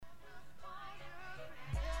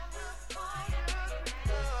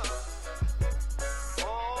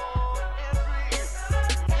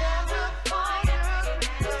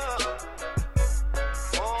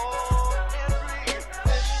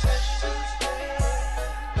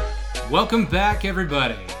Welcome back,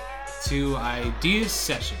 everybody, to Ideas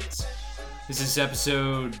Sessions. This is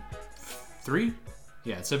episode 3?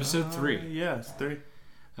 Yeah, it's episode 3. Yeah, it's 3.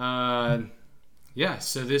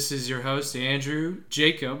 So this is your host, Andrew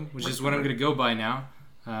Jacob, which is what I'm going to go by now,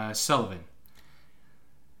 Sullivan.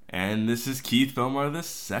 And this is Keith Belmar the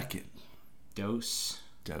second. Dose,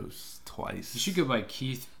 twice. You should go by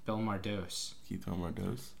Keith Belmar Dose. Keith Belmar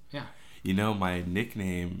Dose? Yeah. You know, my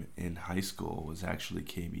nickname in high school was actually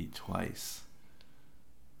KB Twice.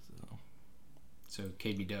 So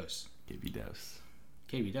KB Dose. KB Dose.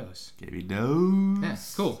 KB Dose. KB Dose. Yeah,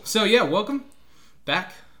 cool. So yeah, welcome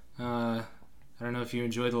back. I don't know if you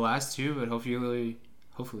enjoyed the last two, but hopefully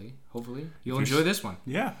you'll enjoy this one.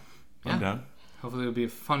 Yeah, I'm down. Hopefully it'll be a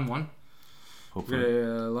fun one. Hopefully. We've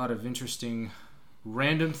got a lot of interesting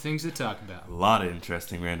random things to talk about. A lot of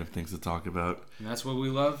interesting random things to talk about. And that's what we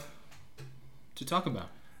love to talk about.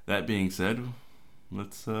 That being said,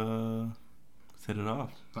 let's hit it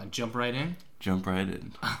off. Like jump right in? Jump right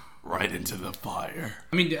in. Right into the fire.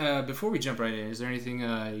 I mean, before we jump right in, is there anything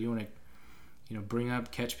you want to bring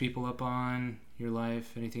up, catch people up on your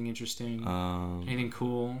life? Anything interesting? Anything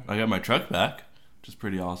cool? I got my truck back, which is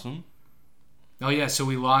pretty awesome. Oh yeah, so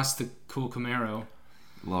we lost the cool Camaro.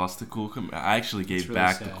 I actually gave really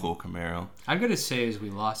back sad. the cool Camaro. I'm gonna say is we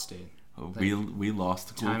lost it. We lost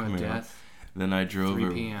the cool Time Camaro. of death. Then I drove 3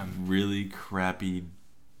 a p.m. really crappy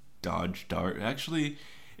Dodge Dart. Actually,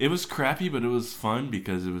 it was crappy, but it was fun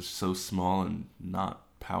because it was so small and not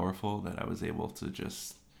powerful that I was able to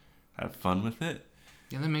just have fun with it.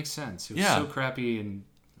 Yeah, that makes sense. It was so crappy and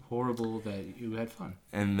horrible that you had fun.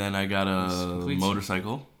 And then I got a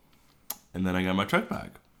motorcycle, and then I got my truck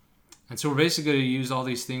back. And so we're basically going to use all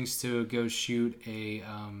these things to go shoot a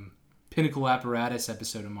Pinnacle Apparatus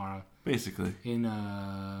episode tomorrow. Basically. In,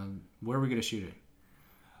 where are we going to shoot it?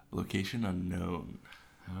 Location unknown.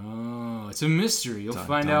 Oh, it's a mystery. You'll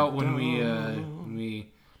find out when we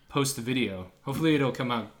post the video. Hopefully it'll come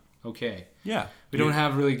out okay. Yeah. We don't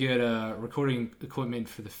have really good recording equipment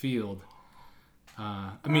for the field.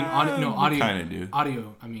 Audio. No, audio. We kind of do.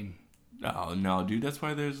 Audio, I mean. Oh, no, dude. That's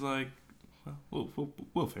why there's like... We'll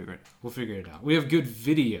figure it out. We'll figure it out. We have good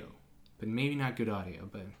video, but maybe not good audio.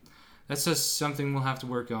 But that's just something we'll have to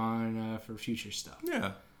work on for future stuff.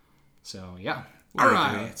 Yeah. So, yeah. All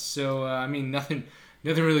right. So, nothing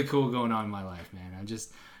really cool going on in my life, man. I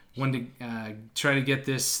just wanted to try to get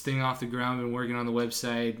this thing off the ground. Been working on the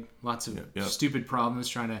website. Lots of stupid problems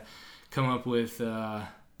trying to come up with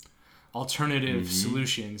alternative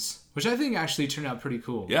solutions, which I think actually turned out pretty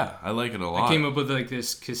cool. Yeah, I like it a lot. I came up with like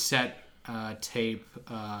this cassette tape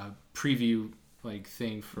preview like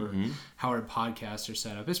thing for how our podcasts are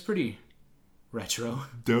set up. It's pretty retro.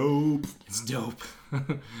 Dope. It's dope.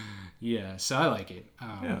 Yeah, so I like it.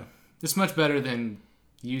 It's much better than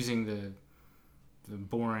using the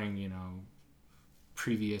boring,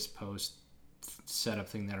 previous post setup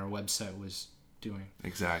thing that our website was doing.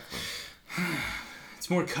 Exactly. It's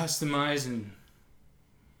more customized and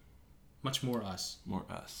much more us. More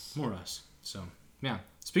us. So, yeah.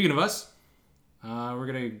 Speaking of us, we're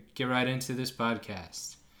going to get right into this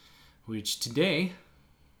podcast, which today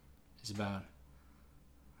is about,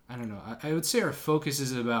 I don't know, I would say our focus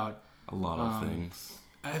is about... A lot of things.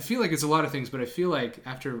 I feel like it's a lot of things, but I feel like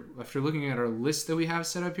after looking at our list that we have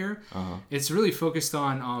set up here, it's really focused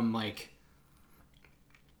on like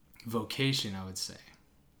vocation, I would say.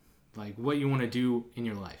 Like what you want to do in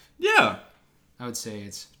your life. Yeah. I would say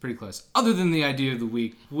it's pretty close. Other than the idea of the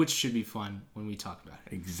week, which should be fun when we talk about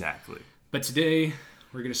it. Exactly. But today,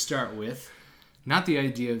 we're going to start with, not the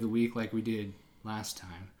idea of the week like we did last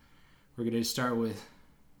time. We're going to start with...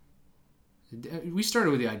 We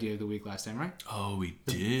started with the idea of the week last time, right? Oh, we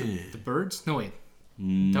did. The birds? No, wait.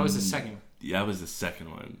 That was the second one. Yeah, that was the second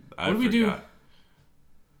one. What did we do?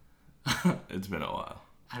 It's been a while.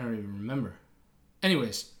 I don't even remember.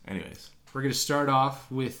 Anyways. We're going to start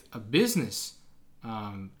off with a business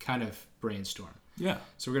kind of brainstorm. Yeah.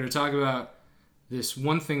 So we're going to talk about this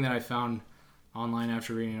one thing that I found online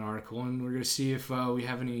after reading an article, and we're going to see if we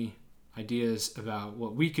have any ideas about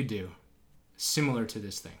what we could do similar to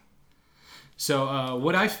this thing. So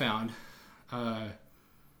what I found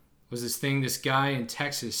was this guy in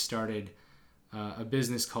Texas started a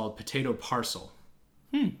business called Potato Parcel,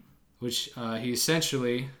 which he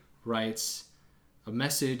essentially writes a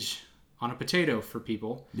message on a potato for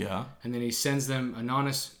people. Yeah. And then he sends them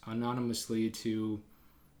anonymously to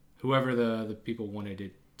whoever the people wanted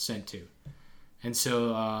it sent to. And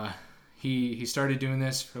so he started doing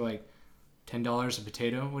this for like $10 a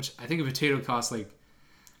potato, which I think a potato costs like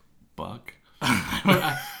 $1.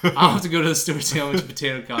 I'll have to go to the store to see how much a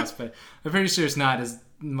potato costs, but I'm pretty sure it's not as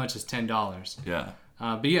much as $10. Yeah.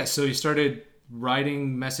 But yeah, so he started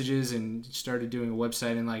writing messages and started doing a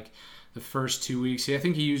website in like the first 2 weeks. I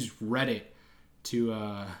think he used Reddit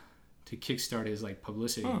to kickstart his like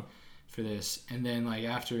publicity for this. And then like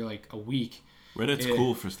after like a week, Reddit's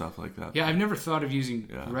cool for stuff like that. Yeah, I've never thought of using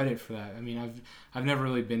Reddit for that. I mean, I've never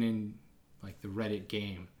really been in like the Reddit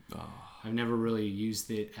game. Oh. I've never really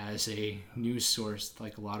used it as a news source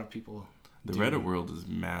like a lot of people do. Reddit world is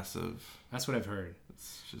massive. That's what I've heard.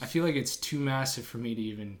 I feel like it's too massive for me to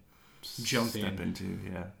even jump step into.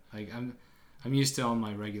 Yeah. Like I'm used to all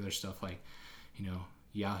my regular stuff like,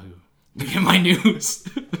 Yahoo to get my news.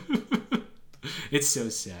 It's so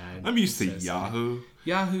sad. I'm used to Yahoo. Sad.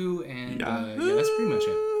 Yahoo and yeah, that's pretty much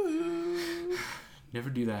it. Never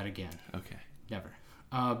do that again. Okay. Never.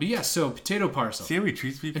 But yeah, so Potato Parcel. See how he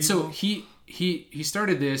treats people? And so he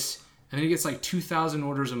started this, and then he gets like 2,000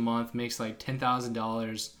 orders a month, makes like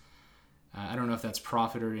 $10,000. I don't know if that's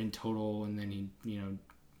profit or in total, and then he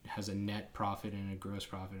has a net profit and a gross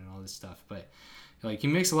profit and all this stuff. But like he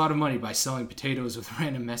makes a lot of money by selling potatoes with a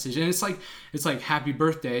random message, and it's like happy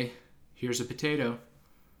birthday, here's a potato,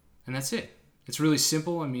 and that's it. It's really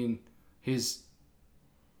simple. I mean, his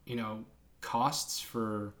costs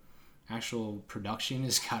for actual production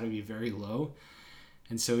has got to be very low.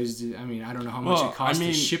 And so I don't know how much it costs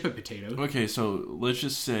to ship a potato. Okay, so let's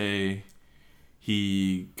just say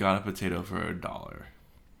he got a potato for $1.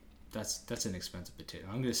 That's an expensive potato.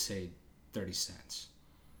 I'm going to say 30 cents.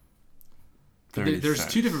 30 There's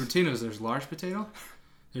cents. two different potatoes. There's large potato.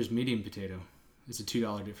 There's medium potato. It's a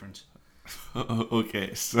 $2 difference.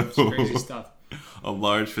 Okay, so It's crazy stuff. A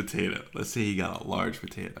large potato. Let's say he got a large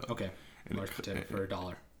potato. Okay, large potato for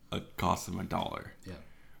 $1. It costs him $1. Yeah.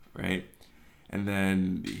 Right? And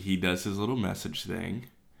then he does his little message thing.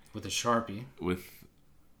 With a Sharpie. It's with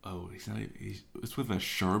a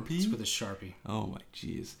Sharpie? It's with a Sharpie. Oh my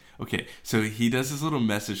jeez. Okay, so he does his little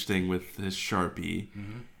message thing with his Sharpie.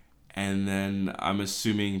 Mm-hmm. And then I'm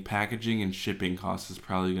assuming packaging and shipping costs is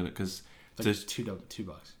probably going to... Because like $2.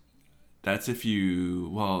 That's if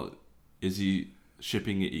you... Is he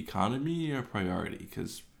shipping it economy or priority?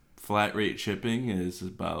 Because flat rate shipping is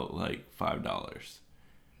about like $5.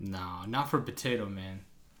 No, not for potato, man.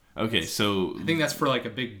 Okay, so... I think that's for like a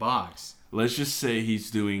big box. Let's just say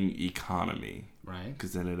he's doing economy. Right.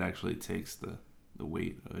 Because then it actually takes the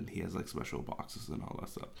weight, and he has like special boxes and all that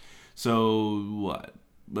stuff. So what?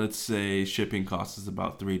 Let's say shipping cost is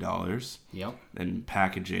about $3. Yep. And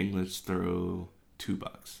packaging, let's throw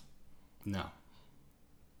 $2. No.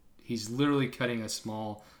 He's literally cutting a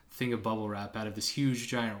small thing of bubble wrap out of this huge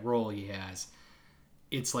giant roll he has.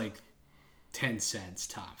 It's like 10 cents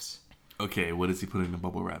tops. Okay, what is he putting the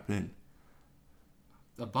bubble wrap in?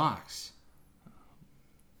 A box.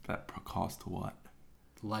 That cost what?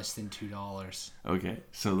 Less than $2. Okay,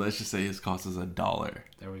 so let's just say his cost is $1.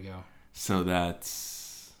 There we go. So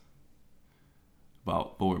that's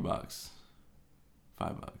about $4. $5.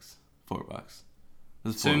 $4.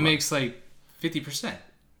 So he makes like 50%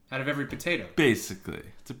 out of every potato. Basically,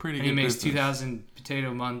 it's a pretty good business. And he makes 2,000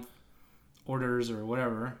 potato month orders or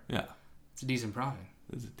whatever. Yeah, it's a decent profit.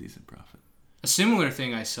 It's a decent profit. A similar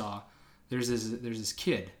thing I saw. There's this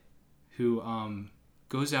kid who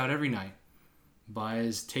goes out every night,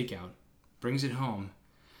 buys takeout, brings it home,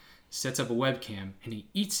 sets up a webcam, and he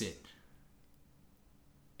eats it.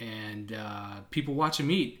 And people watch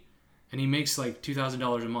him eat, and he makes like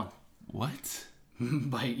 $2,000 a month. What?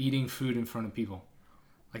 By eating food in front of people.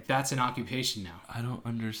 Like, that's an occupation now. I don't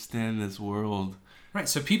understand this world. Right,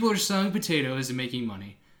 so people are selling potatoes and making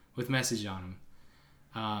money with message on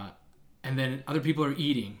them. And then other people are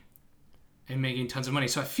eating and making tons of money.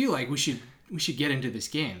 So I feel like we should get into this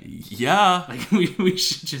game. Yeah. Like, we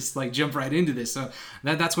should just, like, jump right into this. So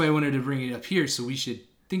that's why I wanted to bring it up here, so we should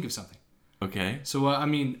think of something. Okay. So, I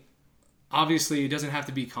mean, obviously it doesn't have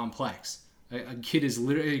to be complex. A kid is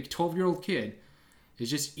literally, a 12-year-old kid is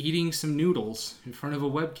just eating some noodles in front of a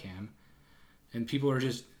webcam, and people are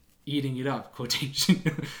just eating it up. Quotation.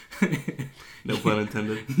 No pun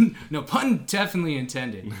intended. No pun definitely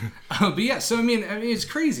intended. But yeah, so I mean, it's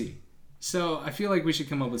crazy. So I feel like we should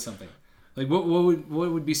come up with something. Like, what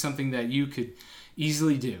would be something that you could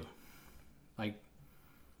easily do? Like,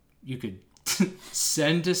 you could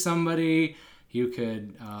send to somebody. You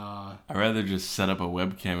could. I'd rather just set up a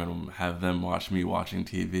webcam and have them watch me watching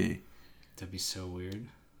TV. That'd be so weird.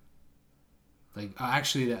 Like,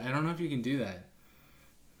 actually, I don't know if you can do that.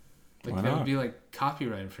 Like, why that not? would be like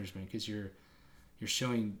copyright infringement because you're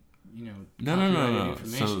showing, No.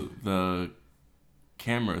 information. So the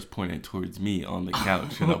camera is pointed towards me on the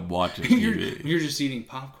couch and I'm watching TV. You're just eating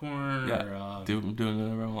popcorn. Yeah, or, I'm doing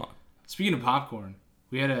whatever I want. Speaking of popcorn,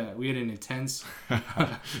 We had an intense. We're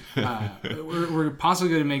possibly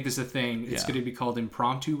going to make this a thing. It's going to be called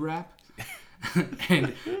impromptu rap,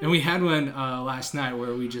 and we had one last night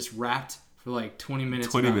where we just rapped for like 20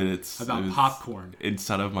 minutes. About popcorn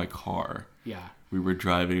inside of my car. Yeah. We were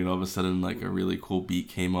driving, and all of a sudden, like a really cool beat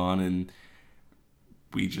came on, and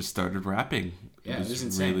we just started rapping. Yeah, it was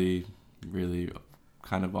insane. Really, really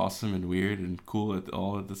kind of awesome and weird and cool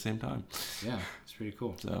all at the same time. Yeah, it's pretty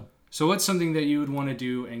cool. So what's something that you would want to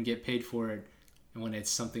do and get paid for it when it's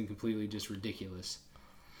something completely just ridiculous?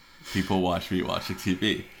 People watch me watching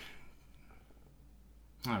TV.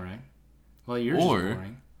 All right. Well, yours is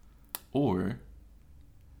boring.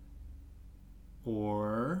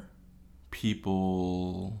 Or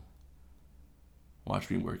people watch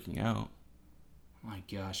me working out. My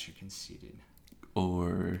gosh, you're conceited.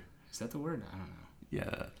 Or is that the word? I don't know.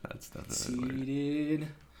 Yeah, that's definitely the word. Conceited.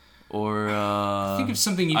 Or think of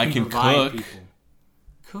something you can provide people.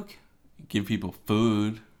 Cook. Give people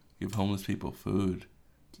food. Give homeless people food.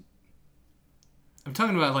 I'm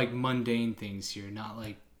talking about like mundane things here, not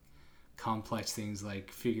like complex things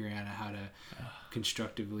like figuring out how to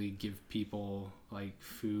constructively give people like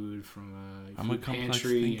food from a food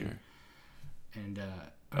pantry. And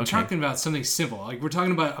I'm talking about something simple. Like we're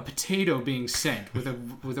talking about a potato being sent with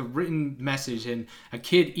a written message and a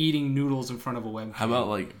kid eating noodles in front of a webcam. How about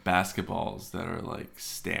like basketballs that are like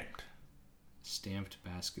stamped? Stamped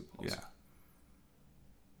basketballs. Yeah.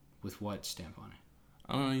 With what stamp on it?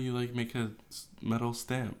 I don't know. You like make a metal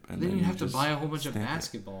stamp, and then you have to buy a whole bunch of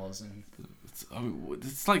basketballs, and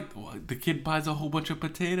it's like the kid buys a whole bunch of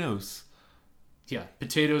potatoes. Yeah,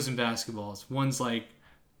 potatoes and basketballs. One's like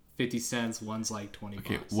 50 cents. One's like 20 bucks.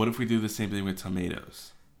 Okay, what if we do the same thing with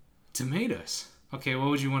tomatoes? Tomatoes. Okay, what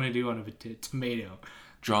would you want to do on a tomato?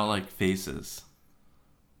 Draw like faces.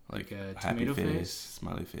 Like a happy tomato face,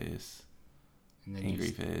 smiley face, and then angry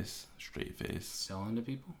face, straight face. Sell them to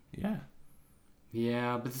people? Yeah.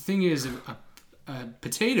 Yeah, but the thing is, a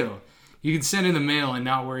potato, you can send in the mail and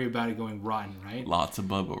not worry about it going rotten, right? Lots of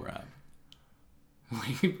bubble wrap.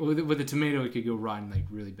 Like with a tomato, it could go rotten like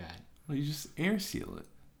really bad. Well, you just air seal it.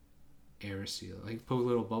 Air seal, like poke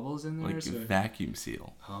little bubbles in there, like a vacuum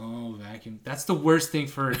seal. Oh, vacuum. That's the worst thing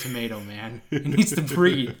for a tomato, man. It needs to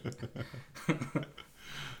breathe.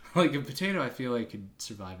 Like a potato, I feel like could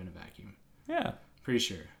survive in a vacuum. Yeah, pretty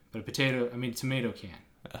sure. But tomato can.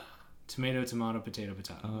 Tomato, potato.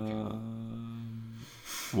 Okay.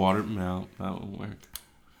 Water, no, that won't work.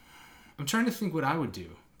 I'm trying to think what I would do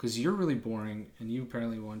because you're really boring and you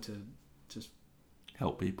apparently want to just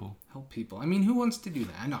help people. I mean, who wants to do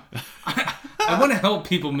that? I know. I want to help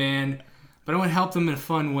people, man, but I want to help them in a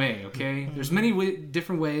fun way. Okay, there's many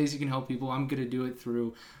different ways you can help people. I'm gonna do it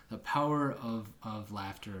through the power of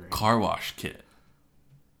laughter. Car wash kit.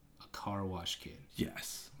 A car wash kit.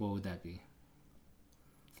 Yes. What would that be?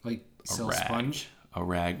 Like sell a sponge? A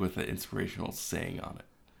rag with an inspirational saying on it.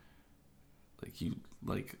 Like you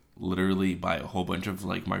literally buy a whole bunch of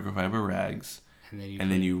like microfiber rags, and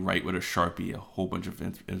then you write with a Sharpie a whole bunch of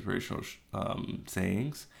inspirational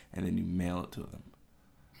sayings, and then you mail it to them.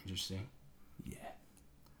 Interesting. Yeah.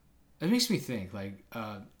 That makes me think. Like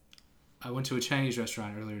I went to a Chinese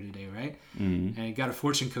restaurant earlier today, right? Mm-hmm. And I got a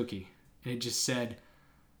fortune cookie, and it just said,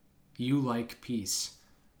 "You like peace."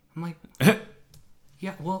 I'm like.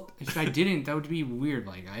 Yeah, well, if I didn't, that would be weird.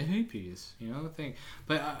 Like, I hate peas, the thing.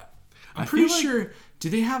 But I'm pretty sure, do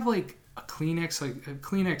they have, like, a Kleenex? Like,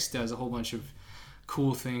 Kleenex does a whole bunch of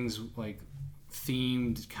cool things, like,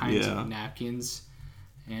 themed kinds of napkins.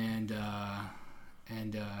 And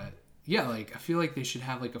yeah, like, I feel like they should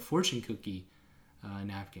have, like, a fortune cookie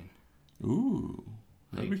napkin. Ooh,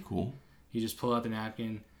 that'd be cool. You just pull out the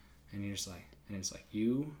napkin, and you're just like, and it's like,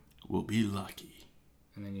 you will be lucky.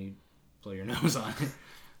 And then you blow your nose on it.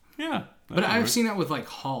 Yeah. But I've seen that with like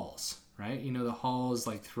Halls, right? The Halls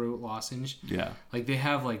like throat lozenge. Yeah. Like they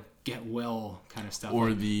have like get well kind of stuff. Or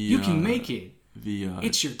like, the you can make it.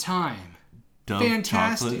 It's your time. Dove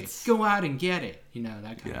fantastic. Chocolates. Go out and get it.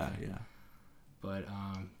 That kind of thing. Yeah. But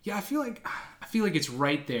yeah, I feel like it's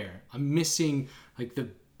right there. I'm missing like the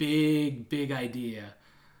big idea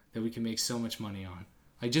that we can make so much money on.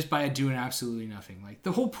 Like just by doing absolutely nothing. Like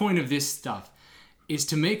the whole point of this stuff is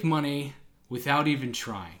to make money without even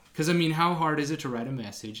trying. Because, I mean, how hard is it to write a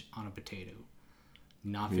message on a potato?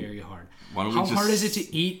 Not very hard. How hard is it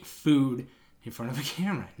to eat food in front of a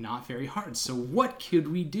camera? Not very hard. So what could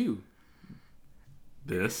we do?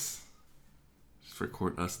 Just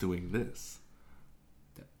record us doing this.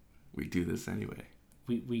 We do this anyway.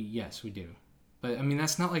 Yes, we do. But, I mean,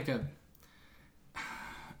 that's not like a...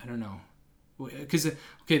 I don't know. Because,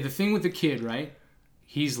 okay, the thing with the kid, right?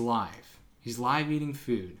 He's live. He's live eating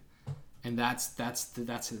food, and that's the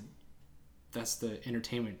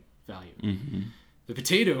entertainment value. Mm-hmm. The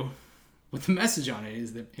potato, with the message on it,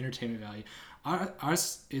 is the entertainment value.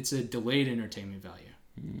 Ours, it's a delayed entertainment value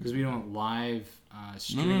because we don't live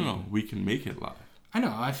stream. No. We can make it live. I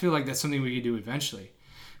know. I feel like that's something we could do eventually,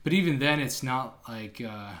 but even then, it's not like.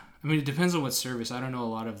 I mean, it depends on what service. I don't know a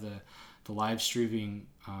lot of the live streaming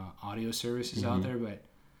audio services out there, but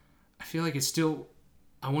I feel like it's still.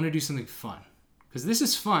 I want to do something fun because this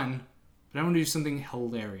is fun, but I want to do something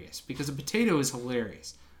hilarious because a potato is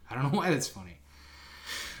hilarious. I don't know why that's funny.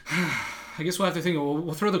 I guess we'll have to think.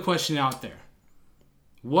 We'll throw the question out there.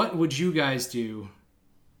 What would you guys do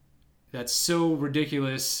that's so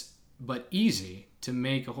ridiculous but easy to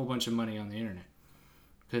make a whole bunch of money on the internet?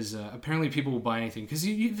 Because apparently people will buy anything. Because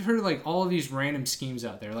you've heard like all of these random schemes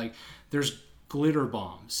out there. Like there's glitter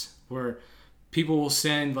bombs where people will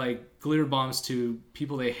send like glitter bombs to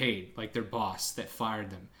people they hate, like their boss that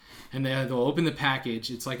fired them. And they'll open the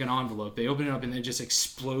package. It's like an envelope. They open it up and it just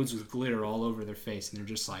explodes with glitter all over their face. And they're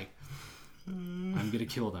just like, I'm going to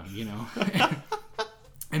kill them, you know?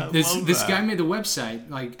 And this guy made the website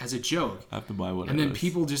like as a joke. I have to buy one. And then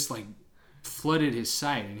people just like flooded his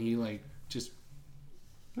site, and he like just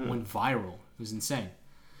went viral. It was insane.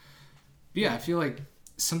 But yeah, I feel like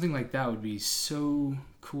something like that would be so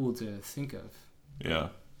cool to think of. Yeah.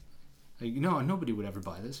 Like nobody would ever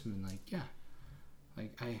buy this. I mean, like yeah,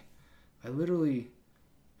 like I literally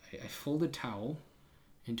I fold a towel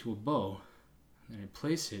into a bow, and then I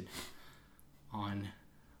place it on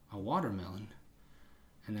a watermelon.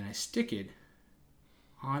 And then I stick it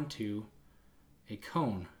onto a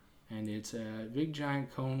cone, and it's a big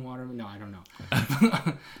giant cone watermelon. No, I don't know,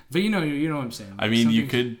 but you know what I'm saying. I mean, you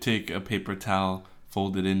could take a paper towel,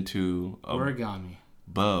 fold it into a origami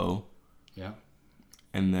bow, yeah,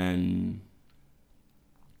 and then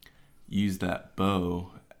use that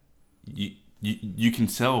bow. You can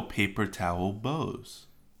sell paper towel bows.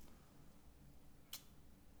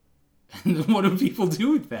 And what do people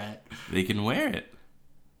do with that? They can wear it.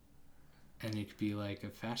 And it could be like a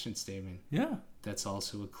fashion statement. Yeah. That's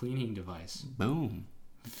also a cleaning device. Boom.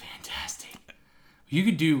 Fantastic. You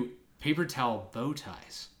could do paper towel bow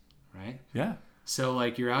ties, right? Yeah. So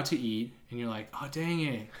like you're out to eat and you're like, oh dang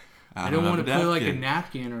it, I don't want to put like a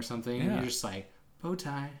napkin or something. Yeah. And you're just like bow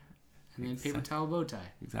tie, and then paper towel bow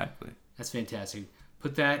tie. Exactly. That's fantastic.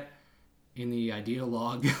 Put that in the idea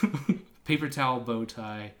log. Paper towel bow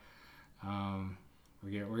tie.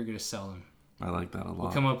 We're gonna sell them. I like that a lot.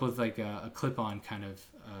 We'll come up with like a clip-on kind of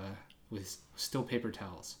with still paper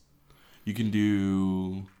towels. You can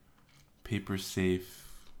do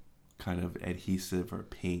paper-safe kind of adhesive or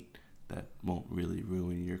paint that won't really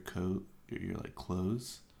ruin your coat or your like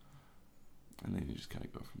clothes, and then you just kind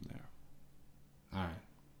of go from there. All right.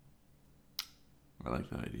 I like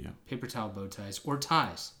that idea. Paper towel bow ties or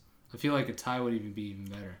ties. I feel like a tie would be even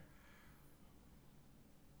better.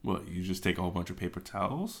 What, you just take a whole bunch of paper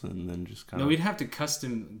towels and then just kind of... No, we'd have to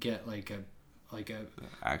custom get like a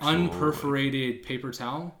actual, unperforated paper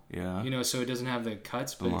towel. Yeah. You know, so it doesn't have the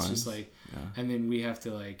cuts, but it's just like... Yeah. And then we have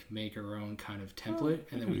to like make our own kind of template,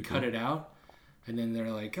 and then we cut it out, and then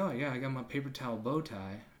they're like, oh yeah, I got my paper towel bow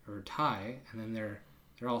tie or tie, and then they're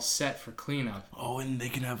all set for cleanup. Oh, and they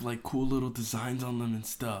can have like cool little designs on them and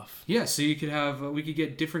stuff. Yeah, so you could have... we could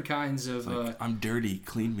get different kinds of... like, I'm dirty,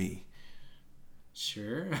 clean me.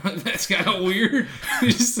 Sure. That's kind of weird.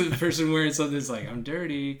 Just the person wearing something that's like, I'm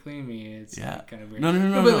dirty, clean me. It's like kind of weird.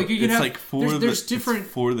 No. But like you can it's have, like for there's different...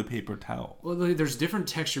 for the paper towel. Well, there's different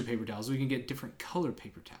texture paper towels. We can get different color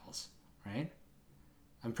paper towels, right?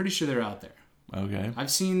 I'm pretty sure they're out there. Okay.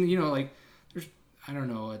 I've seen, like, there's... I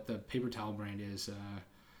don't know what the paper towel brand is.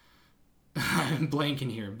 I'm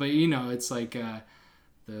blanking here. But, it's like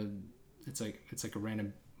it's like a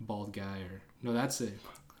random bald guy or... No, that's it.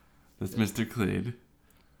 That's Mr. Clade.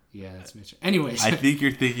 Yeah, that's Mr. Anyways. I think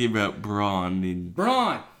you're thinking about Braun.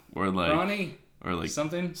 Braun! Or like... Brawny? Or like...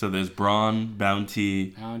 Something? So there's Braun,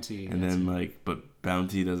 Bounty. And then like... But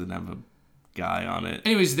Bounty doesn't have a guy on it.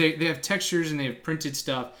 Anyways, they have textures and they have printed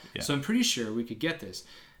stuff. Yeah. So I'm pretty sure we could get this.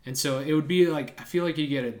 And so it would be like... I feel like you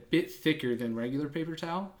get a bit thicker than regular paper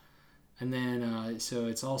towel. And then... so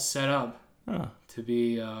it's all set up to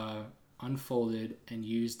be unfolded and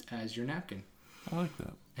used as your napkin. I like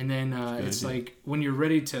that. And then it's idea. Like when you're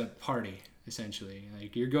ready to party, essentially.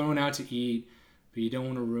 Like you're going out to eat, but you don't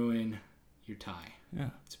want to ruin your tie. Yeah.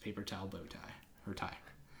 It's a paper towel bow tie. Or tie.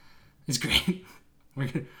 It's great. We're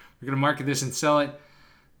gonna market this and sell it,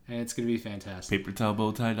 and it's gonna be fantastic.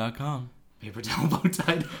 PaperTowelBowtie.com.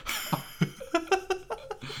 PaperTowelBowtie.com.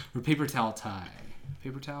 Or paper towel tie.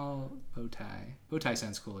 Paper towel bow tie. Bow tie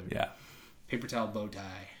sounds cooler. Yeah.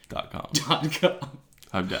 papertowelbowtie.com.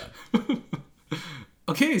 I'm done.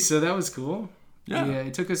 Okay, so that was cool. Yeah.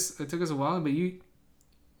 It took us a while, but you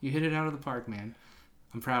hit it out of the park, man.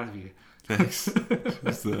 I'm proud of you. Thanks.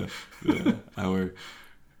 It's our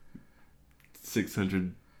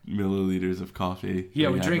 600 milliliters of coffee. Yeah,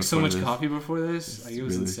 we drank so much coffee before this. Like, it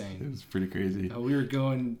was insane. It was pretty crazy. We were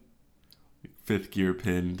going 5th gear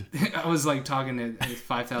pinned. I was like talking at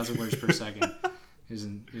 5,000 words per second.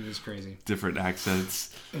 It was crazy. Different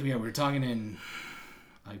accents. Yeah, we were talking in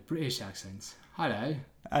like British accents. Hello.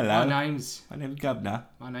 Hello. My name's Governor.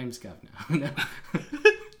 My name's Governor.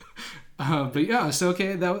 But yeah, so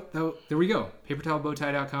okay, that there we go.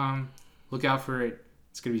 Papertowelbowtie.com. Look out for it.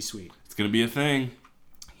 It's gonna be sweet. It's gonna be a thing.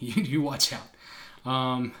 You watch out.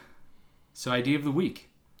 So idea of the week.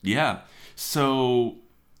 Yeah. So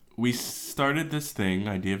we started this thing,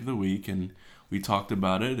 idea of the week, and we talked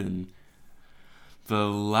about it. And the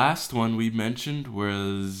last one we mentioned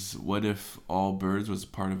was, what if all birds was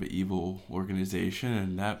part of an evil organization?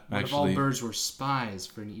 And that what if all birds were spies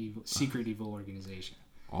for an secret evil organization?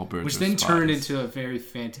 All birds, which then turned into a very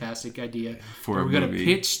fantastic idea. We're gonna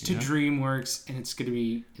pitch to DreamWorks, and it's gonna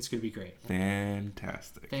be great.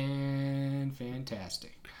 Fantastic.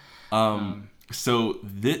 Fantastic. So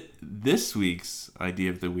this week's idea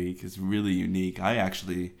of the week is really unique. I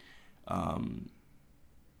actually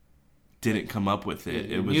didn't come up with it.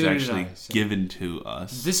 It was actually given to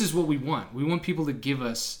us. This is what we want. We want people to give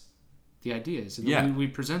us the ideas, and we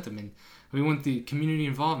present them, and we want the community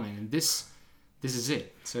involvement. And this is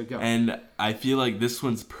it. So go. And I feel like this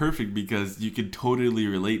one's perfect because you can totally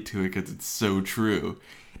relate to it because it's so true.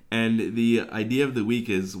 And the idea of the week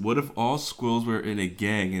is, what if all squirrels were in a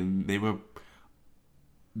gang and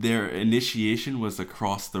their initiation was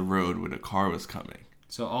across the road when a car was coming?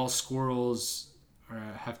 So all squirrels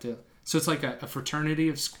have to... So it's like a fraternity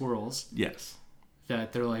of squirrels. Yes.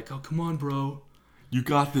 That they're like, oh, come on, bro. You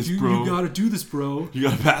got this, bro. You gotta do this, bro. You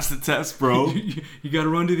gotta pass the test, bro. you gotta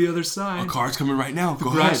run to the other side. A car's coming right now. The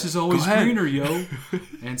grass is always greener, yo.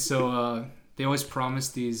 And so they always promise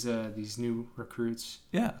these new recruits.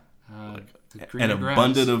 Yeah. An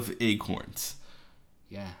abundance of acorns.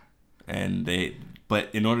 Yeah. But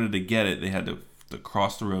in order to get it, they had to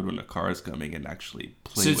cross the road when a car is coming and actually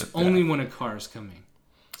play with it. So it's only when a car is coming.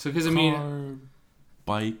 So because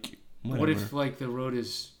bike, whatever. What if like the road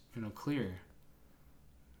is clear?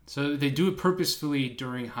 So they do it purposefully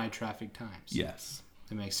during high traffic times. Yes.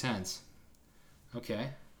 That makes sense. Okay.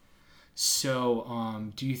 So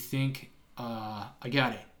do you think I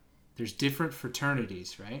got it. There's different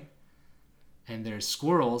fraternities, right? And there's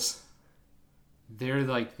squirrels. They're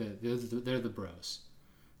like they're the bros,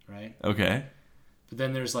 right? Okay. But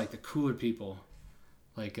then there's like the cooler people,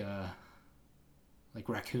 like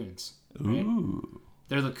raccoons. Right? Ooh.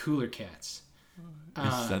 They're the cooler cats.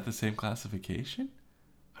 Is that the same classification?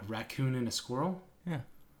 A raccoon and a squirrel? Yeah.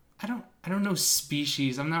 I don't know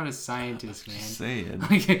species. I'm not a scientist, man. Just saying.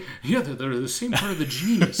 Yeah, they're the same part of the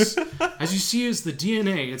genus. As you see as the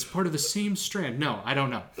DNA, it's part of the same strand. No, I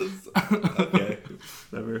don't know. Okay.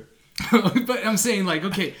 Never. But I'm saying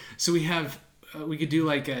okay, so we could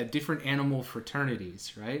do different animal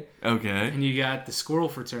fraternities, right? Okay. And you got the squirrel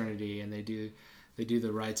fraternity, and they do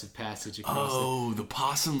the rites of passage across the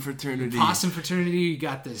possum fraternity. Possum fraternity. You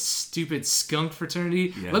got the stupid skunk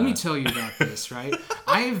fraternity. Yeah. Let me tell you about this, right?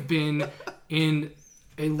 I have been in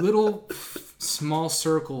a little small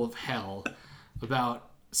circle of hell about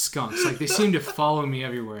skunks. Like, they seem to follow me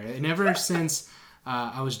everywhere. And ever since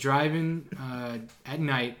I was driving at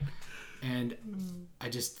night, and I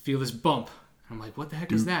just feel this bump. I'm like, what the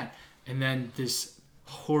heck is that? And then this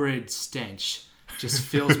horrid stench just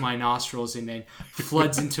fills my nostrils and then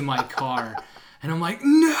floods into my car, and I'm like,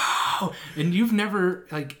 no. And you've never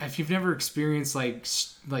if you've never experienced like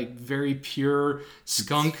very pure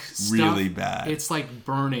skunk stuff, really bad. It's like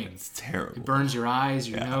burning. It's terrible. It burns your eyes,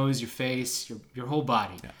 your nose, your face, your whole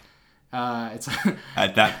body. Yeah. It's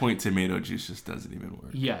at that point, tomato juice just doesn't even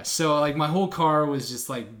work. Yeah. So my whole car was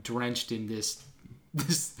just drenched in this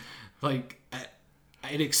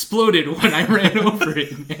it exploded when I ran over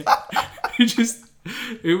it.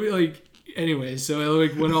 Anyway, so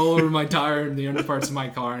it went all over my tire and the under parts of my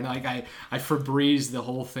car, and I Febrezed the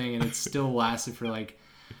whole thing, and it still lasted for a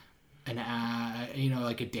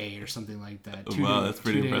day or something like that. That's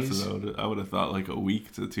pretty impressive. I would have thought a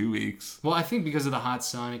week to 2 weeks. Well, I think because of the hot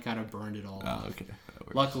sun, it kind of burned it all off. Okay.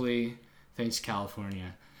 Luckily, thanks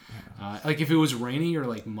California. If it was rainy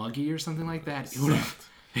or muggy or something like that,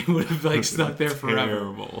 it would have stuck there forever.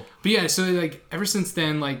 Terrible. But yeah, so ever since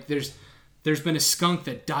then, there's there's been a skunk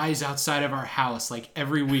that dies outside of our house like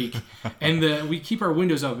every week, and we keep our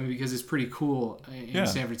windows open because it's pretty cool in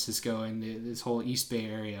San Francisco and this whole East Bay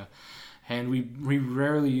area, and we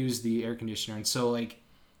rarely use the air conditioner, and so like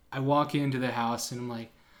I walk into the house and I'm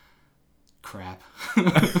like, crap.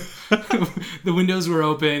 The windows were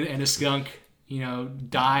open and a skunk,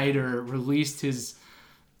 died or released his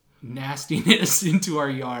nastiness into our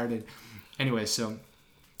yard. And anyway, so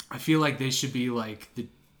I feel like they should be like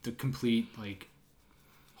the complete like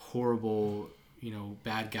horrible,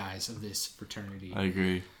 bad guys of this fraternity. I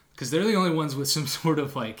agree. Because they're the only ones with some sort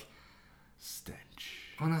of like stench.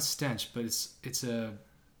 Well, not stench, but it's a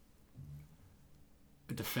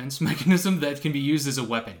defense mechanism that can be used as a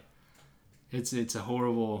weapon. It's a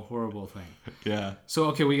horrible, horrible thing. Yeah. So,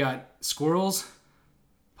 okay, we got squirrels,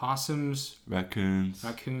 possums, raccoons.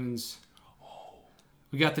 Oh.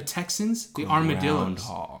 We got the Texans, the armadillos.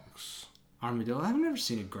 Groundhogs. Armadillo? I've never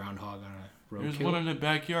seen a groundhog on a roadkill. There's one in the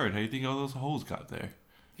backyard. How do you think all those holes got there?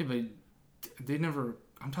 Yeah, but they never...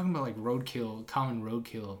 I'm talking about like roadkill, common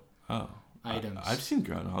roadkill items. I've seen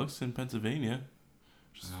groundhogs in Pennsylvania.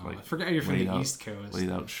 I forgot you're from the East Coast.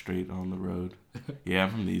 Laid out straight on the road. Yeah,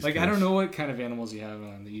 I'm from the East Coast. I don't know what kind of animals you have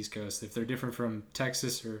on the East Coast. If they're different from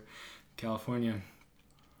Texas or California.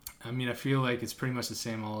 I mean, I feel like it's pretty much the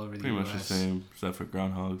same all over the U.S. Pretty much the same, except for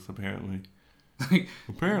groundhogs, apparently.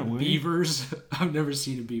 Apparently. Beavers. I've never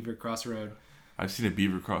seen a beaver cross a road. I've seen a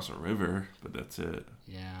beaver cross a river, but that's it.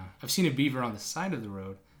 Yeah. I've seen a beaver on the side of the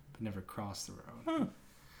road, but never crossed the road. Huh.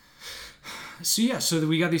 So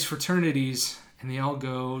we got these fraternities... And they all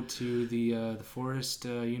go to the Forest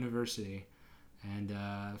University, and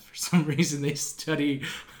for some reason they study.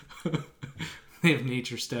 They have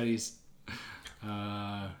nature studies.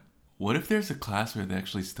 What if there's a class where they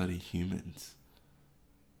actually study humans?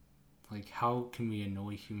 Like, how can we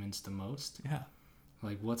annoy humans the most? Yeah.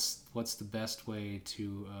 Like, what's the best way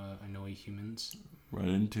to annoy humans? Run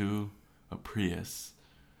into a Prius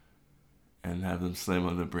and have them slam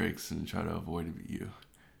on the brakes and try to avoid you.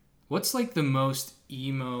 What's like the most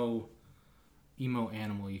emo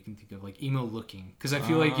animal you can think of, like emo looking? Because I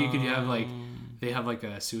feel like you could have like they have like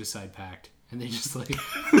a suicide pact, and they just like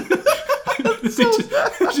they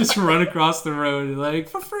just run across the road like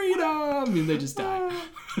for freedom, and they just die.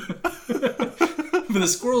 But the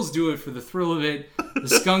squirrels do it for the thrill of it. The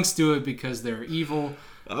skunks do it because they're evil.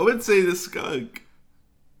 I would say the skunk.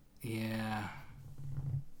 Yeah,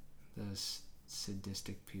 those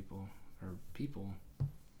sadistic people or people.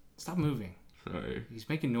 Stop moving. Sorry. He's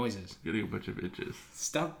making noises. Getting a bunch of itches.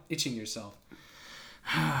 Stop itching yourself.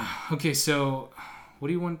 Okay, so what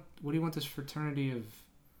do you want this fraternity of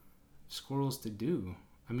squirrels to do?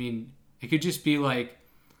 I mean, it could just be like,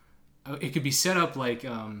 it could be set up like,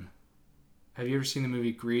 have you ever seen the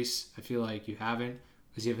movie Grease? I feel like you haven't,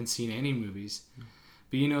 because you haven't seen any movies.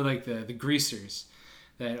 But like the Greasers.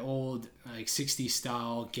 That old like 60s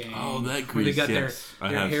style gang. Oh, that Grease. Where they got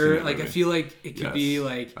their hair. Like I feel like it could be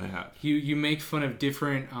like you make fun of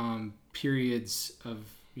different periods of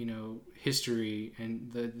history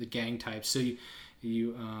and the gang types. So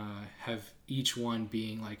you have each one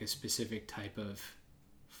being like a specific type of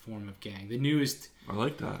form of gang. The newest. I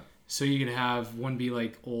like that. So you can have one be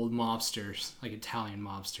like old mobsters, like Italian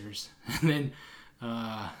mobsters, and then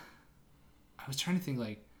I was trying to think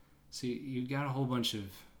like. So you got a whole bunch of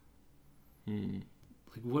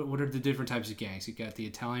like what are the different types of gangs? You got the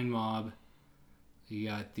Italian mob, you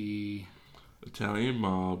got the Italian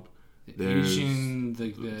mob, the Asian,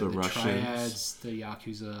 the Russians, triads, the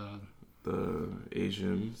Yakuza, the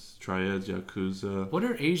Asians, triads, Yakuza. What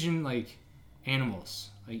are Asian like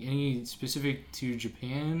animals? Like any specific to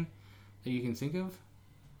Japan that you can think of?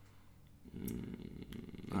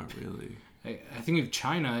 Not really. I think of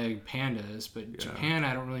China, like pandas, but Japan,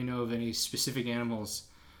 I don't really know of any specific animals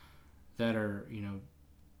that are,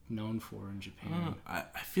 known for in Japan. I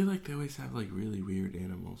feel like they always have, like, really weird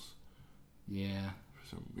animals. Yeah.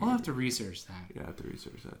 We'll have to research that. Yeah, I have to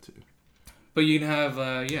research that, too. But you can have,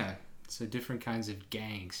 so different kinds of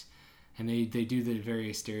gangs. And they do the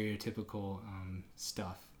very stereotypical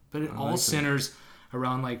stuff. But it all centers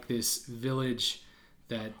around, like, this village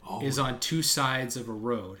that is on two sides of a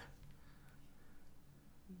road.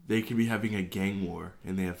 They could be having a gang war,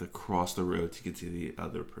 and they have to cross the road to get to the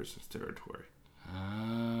other person's territory.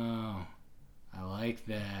 Oh, I like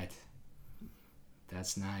that.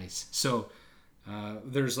 That's nice. So,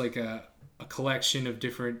 there's like a collection of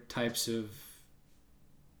different types of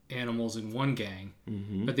animals in one gang,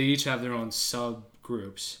 but they each have their own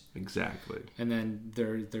subgroups. Exactly. And then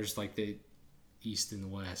there's like the east and the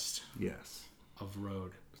west. Yes. Of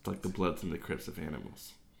road. It's like the Bloods and the Crips of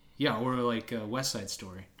animals. Yeah, or like West Side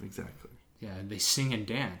Story. Exactly. Yeah, they sing and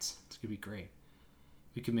dance. It's gonna be great.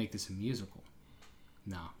 We could make this a musical.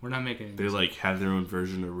 No, we're not making it. They like have their own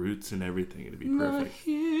version of Roots and everything. It'd be perfect.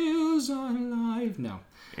 The hills are alive. No.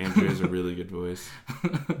 Andrew has a really good voice.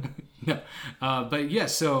 No, but yeah.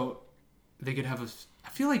 So they could have a. I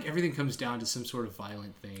feel like everything comes down to some sort of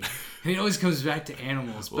violent thing, and it always comes back to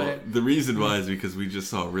animals. Well, But the reason why is because we just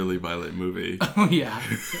saw a really violent movie. oh yeah,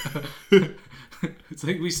 it's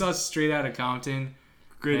like we saw Straight Outta Compton.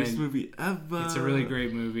 Greatest And movie ever. It's a really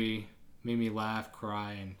great movie. Made me laugh,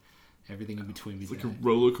 cry, and everything in between. It's like a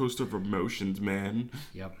roller coaster of emotions, man.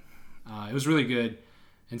 Yep. It was really good.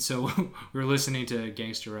 And so we were listening to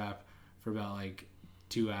gangster rap for about like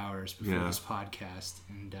 2 hours before this podcast.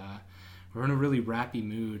 And we're in a really rappy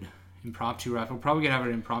mood. Impromptu rap. We'll probably gonna have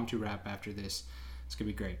an impromptu rap after this. It's going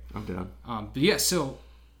to be great. I'm down. But yeah, so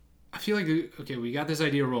I feel like, okay, we got this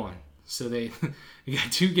idea rolling. So we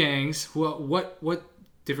got two gangs. What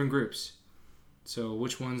different groups? So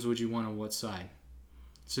which ones would you want on what side?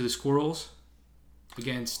 So the squirrels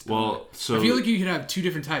against... so I feel like you could have two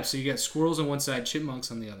different types. So you got squirrels on one side, chipmunks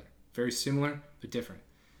on the other. Very similar, but different.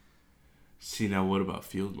 See, now what about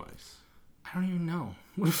field mice? I don't even know.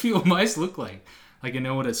 What do field mice look like? Like I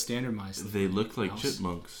know what a standard mice look They look like Mouse.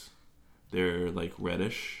 chipmunks. They're like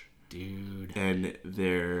reddish. Dude. And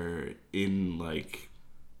they're in like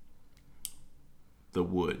the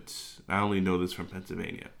woods. I only know this from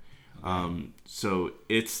Pennsylvania. Okay. So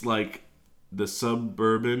it's like the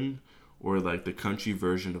suburban or like the country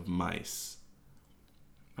version of mice.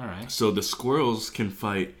 All right. So the squirrels can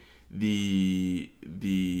fight the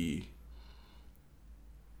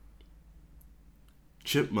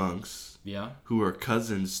chipmunks, who are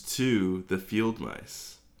cousins to the field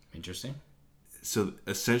mice. Interesting. So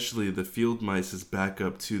essentially the field mice is back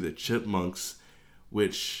up to the chipmunks,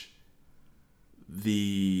 which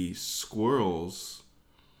the squirrels,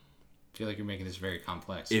 I feel like you're making this very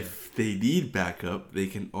complex. if they need backup, they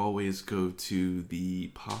can always go to the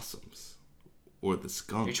possums or the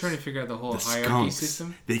skunks. You're trying to figure out the whole hierarchy skunks.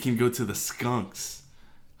 system? They can go to the skunks.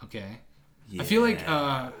 Okay. Yeah. I feel like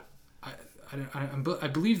I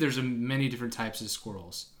believe there's many different types of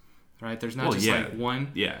squirrels, right? There's not like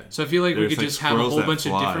one. Yeah. So I feel like we There's could like just have a whole squirrels bunch that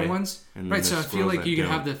of fly, different ones, and then right? So I there's feel like squirrels you that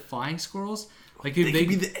could have don't. the flying squirrels. Like They could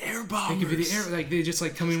be the air bombers. They could be the air. Like they just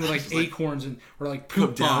like come in with like Just, like, acorns and or like Come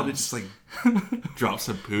poop down and bombs. just like drop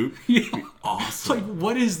some poop. Yeah. Awesome. Like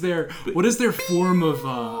what is their form of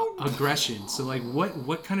aggression? So like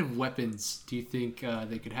what kind of weapons do you think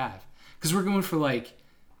they could have? Because we're going for like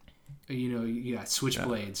you got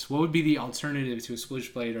switchblades. What would be the alternative to a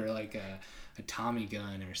switchblade or like a Tommy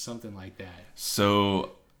gun or something like that?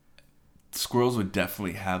 So squirrels would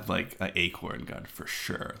definitely have like an acorn gun for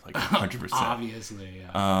sure, like 100%. Obviously,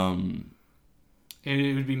 yeah. Um, and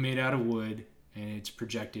it would be made out of wood, and it's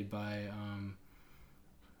projected by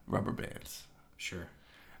rubber bands. Sure.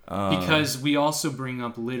 Because we also bring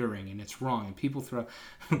up littering, and it's wrong, and people throw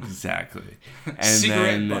Exactly. And cigarette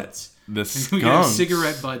then butts. The We could have skunks.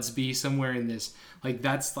 cigarette butts be somewhere in this. Like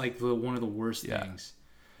that's like one of the worst Yeah. things.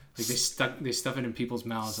 Like they stuff it in people's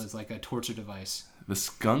mouths as like a torture device. The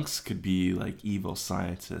skunks could be like evil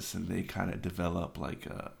scientists, and they kind of develop like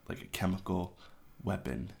a chemical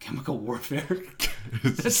weapon. Chemical warfare.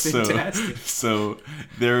 That's fantastic. So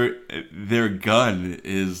their gun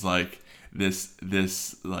is like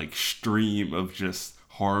this like stream of just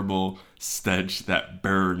horrible stench that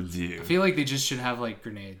burns you. I feel like they just should have like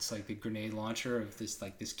grenades, like the grenade launcher of this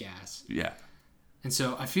gas. Yeah. And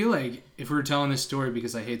so I feel like if we were telling this story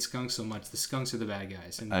because I hate skunks so much, the skunks are the bad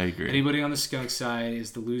guys. And I agree. Anybody on the skunk side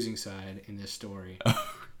is the losing side in this story.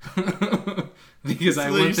 Because I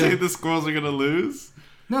So want you say the squirrels are gonna lose?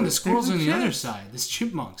 No, the squirrels are on the Yes. other side. The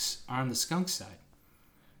chipmunks are on the skunk side.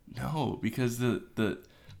 No, because the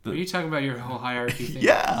Are you talking about your whole hierarchy thing?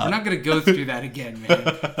 Yeah. We're not going to go through that again, man.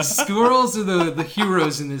 The squirrels are the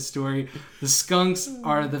heroes in this story. The skunks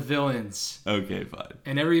are the villains. Okay, fine.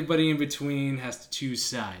 And everybody in between has to choose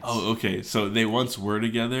sides. Oh, okay. So they once were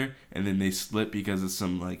together, and then they split because of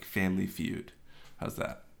some like family feud. How's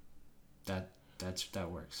that? That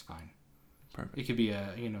works fine. Perfect. It could be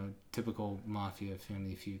a typical mafia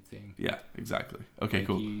family feud thing. Yeah, exactly. Okay, like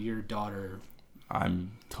cool. Your daughter,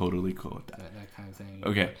 I'm totally cool with that. that kind of thing.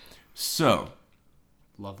 Okay, so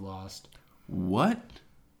Love lost. what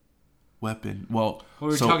weapon? Well, We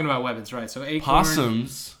were so talking about weapons, right? So acorn.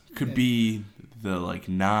 possums could be the like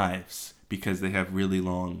knives because they have really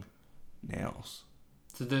long nails.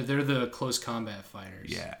 So they're the close combat fighters.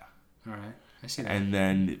 Yeah. All right. I see that. And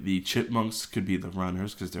then the chipmunks could be the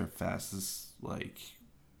runners because they're fast.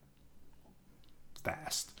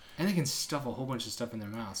 And they can stuff a whole bunch of stuff in their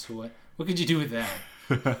mouths. So what What could you do with that?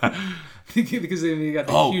 Because they got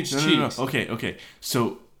the huge cheeks. No. Okay.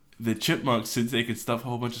 So the chipmunks, since they can stuff a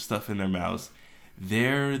whole bunch of stuff in their mouths,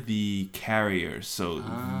 they're the carriers. So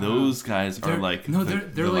those guys are like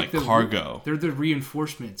they're like the cargo. They're the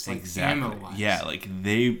reinforcements, like exactly. ammo-wise. Yeah, like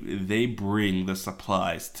they bring the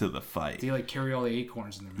supplies to the fight. They like carry all the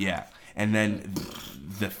acorns in their mouth. Yeah, and then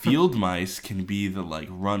the field mice can be the like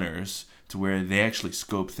runners, to where they actually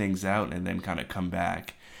scope things out and then kind of come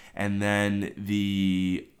back. And then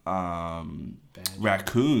the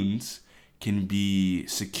raccoons can be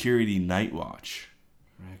security night watch.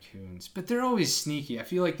 Raccoons, but they're always sneaky. I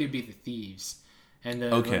feel like they'd be the thieves, and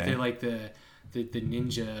they're like the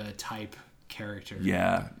ninja type character.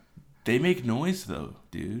 Yeah, they make noise though,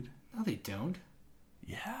 dude. No, they don't.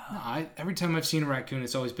 Yeah. No, every time I've seen a raccoon,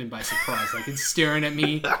 it's always been by surprise. Like it's staring at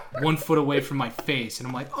me 1 foot away from my face, and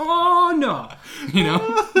I'm like, oh no, you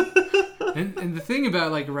know. And the thing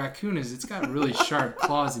about like a raccoon is it's got really sharp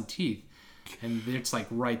claws and teeth, and it's like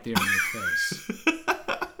right there in your face.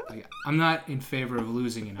 Like, I'm not in favor of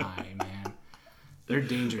losing an eye, man. They're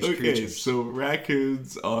dangerous creatures. So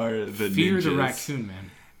raccoons are the Fear ninjas. the raccoon,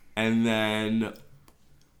 man. And then,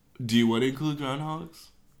 do you want to include groundhogs?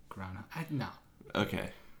 Groundhog? No. Okay.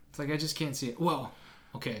 It's like I just can't see it. Well,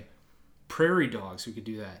 okay. Prairie dogs, we could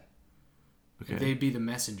do that. Okay. They'd be the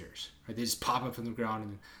messengers. Right? They just pop up from the ground.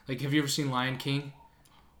 And, like, have you ever seen Lion King?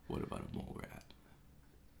 What about a mole rat?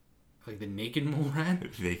 Like the naked mole rat?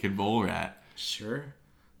 Naked mole rat. Sure.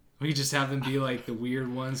 We could just have them be like the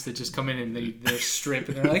weird ones that just come in and they're stripped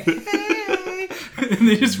and they're like, hey! And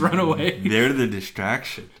they just run away. They're the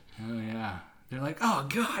distraction. Oh, yeah. They're like, oh,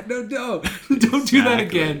 God, no. Don't do that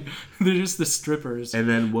again. They're just the strippers. And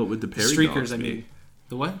then what would the prairie dogs be? I mean.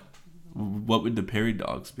 The what? What would the prairie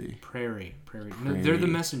dogs be? Prairie. No, they're the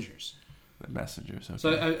messengers. The messengers, okay.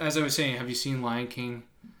 So, as I was saying, have you seen Lion King?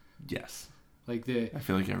 Yes. Like I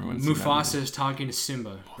feel like everyone's Mufasa is talking to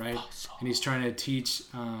Simba, right? And he's trying to teach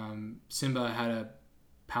Simba how to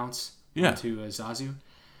pounce onto Zazu.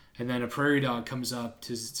 And then a prairie dog comes up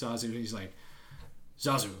to Zazu and he's like,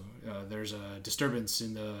 Zazu, there's a disturbance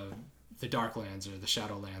in the Darklands or the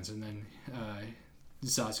Shadowlands. And then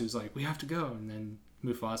Zazu's like, we have to go. And then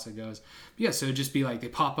Mufasa goes. But yeah, so it'd just be like they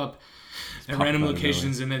pop up at random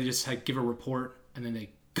locations and then they just like give a report and then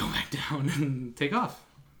they go back down and take off.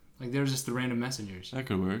 Like, they're just the random messengers. That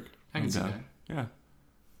could work. I can see that. Yeah. I'm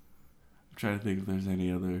trying to think if there's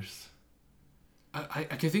any others. I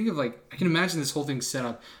can think of, like, I can imagine this whole thing set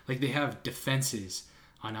up. Like, they have defenses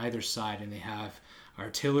on either side, and they have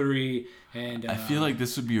artillery, and... I feel like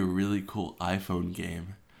this would be a really cool iPhone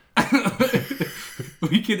game.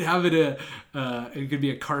 We could have it it could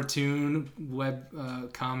be a cartoon,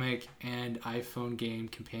 web comic, and iPhone game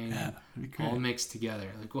companion. Yeah, that'd be great. All mixed together.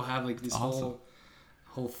 Like, we'll have, like, this whole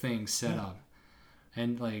thing set up,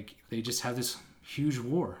 and like they just have this huge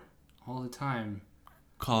war all the time.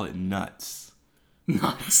 Call it nuts.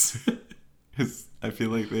 Because I feel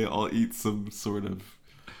like they all eat some sort of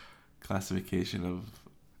classification of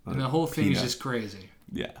and the whole thing is just crazy.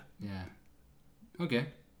 Yeah Okay,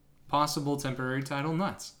 possible temporary title,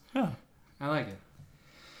 nuts. I like it.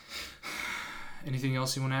 Anything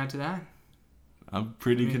else you want to add to that? I'm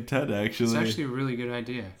pretty content, actually. It's actually a really good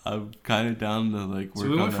idea. I'm kind of down to like work.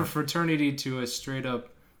 So we went from fraternity to a straight up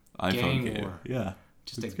gang war. Yeah,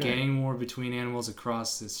 just a gang war between animals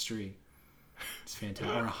across the street. It's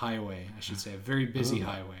fantastic. Or a highway, I should say, a very busy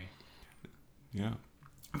highway. Yeah,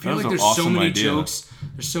 I feel like there's so many jokes.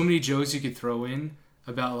 There's so many jokes you could throw in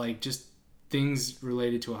about like just things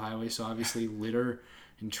related to a highway. So obviously litter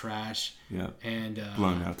and trash. Yeah. And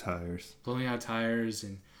blowing out tires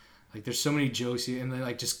and. Like, there's so many jokes, and then,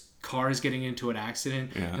 like, just cars getting into an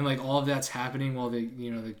accident, yeah. And, like, all of that's happening while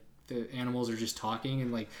the animals are just talking,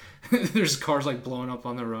 and, like, there's cars, like, blowing up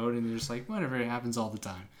on the road, and they're just like, whatever, it happens all the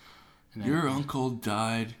time. And then, your uncle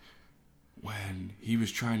died when he was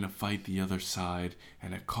trying to fight the other side,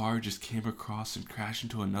 and a car just came across and crashed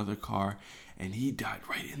into another car, and he died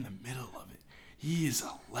right in the middle of it. He is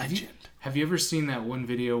a legend. Have you ever seen that one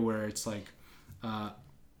video where it's, like, a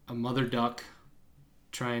mother duck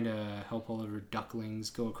trying to help all of her ducklings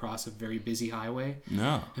go across a very busy highway?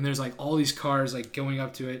 No. And there's like all these cars like going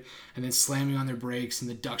up to it and then slamming on their brakes,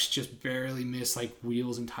 and the ducks just barely miss like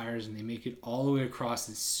wheels and tires, and they make it all the way across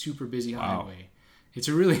this super busy highway. It's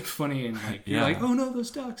really funny, and like you're like, oh no,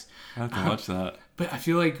 those ducks. I have to watch that. But I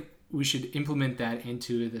feel like we should implement that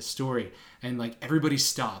into the story, and like everybody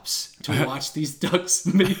stops to watch these ducks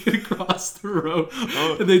make it across the road.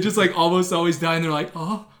 And they just like almost always die, and they're like,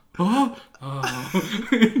 oh.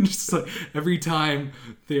 Just like every time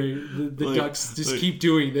the ducks just keep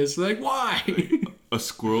doing this, like, why? a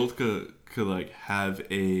squirrel could like have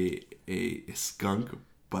a skunk,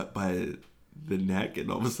 but by the neck,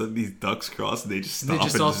 and all of a sudden these ducks cross and they just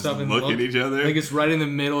stop and look at each other. Like it's right in the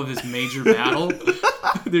middle of this major battle.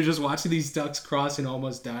 They're just watching these ducks cross and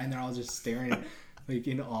almost die, and they're all just staring like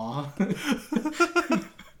in awe.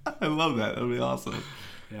 I love that. That'd be awesome.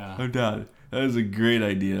 Yeah. I'm down. That is a great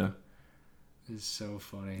idea. It's so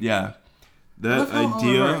funny. Yeah. That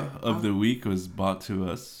idea of the week was brought to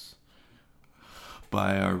us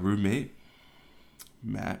by our roommate,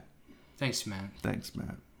 Matt. Thanks, Matt.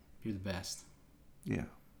 You're the best. Yeah.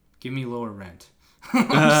 Give me lower rent.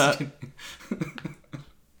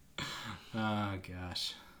 Oh,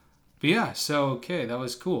 gosh. But yeah, so, okay, that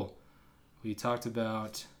was cool. We talked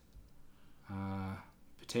about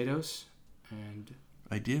potatoes and...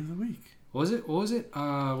 Idea of the week. What was it?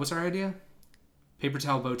 What's our idea?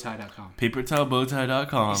 PaperTowelBowtie.com.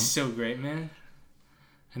 PaperTowelBowtie.com. It's so great, man.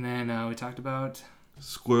 And then we talked about...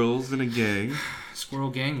 Squirrels in a gang. Squirrel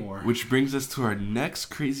gang war. Which brings us to our next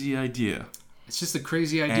crazy idea. It's just a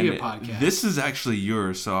crazy idea podcast. This is actually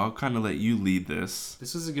yours, so I'll kind of let you lead this.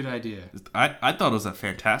 This was a good idea. I thought it was a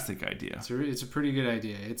fantastic idea. It's a pretty good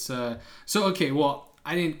idea. It's so okay. Well,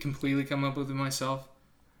 I didn't completely come up with it myself.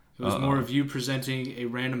 It was more of you presenting a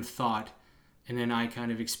random thought, and then I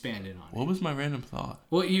kind of expanded on it. What was my random thought?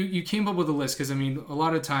 Well, you came up with a list because I mean, a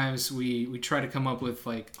lot of times we try to come up with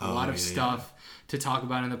like a lot of stuff to talk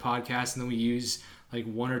about in the podcast, and then we use like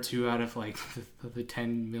one or two out of like the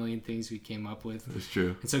 10 million things we came up with. That's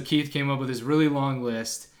true. And so Keith came up with this really long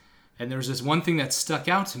list, and there was this one thing that stuck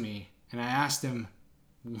out to me, and I asked him,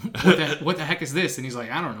 what the heck is this? And he's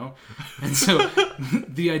like, I don't know. And so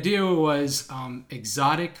the idea was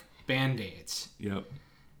exotic Band-Aids. Yep.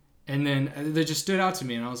 And then they just stood out to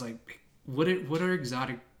me, and I was like, what are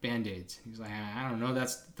exotic Band-Aids? And he's like, I don't know.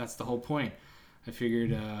 That's the whole point. I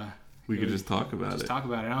figured we could just talk about it. Talk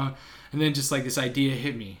about it. And then just like this idea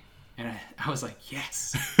hit me, and I was like,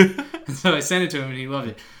 yes. And so I sent it to him, and he loved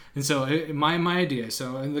it. And so my idea,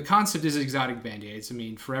 so the concept is exotic Band-Aids. I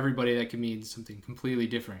mean, for everybody that could mean something completely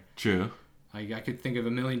different. True. Like I could think of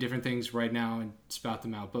a million different things right now and spout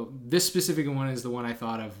them out, but this specific one is the one I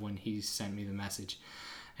thought of when he sent me the message.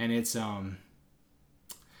 And it's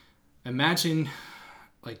imagine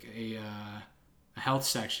like a health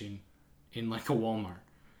section in like a Walmart,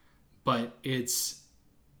 but it's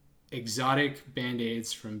exotic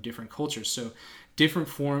Band-Aids from different cultures. So different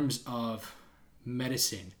forms of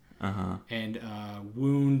medicine and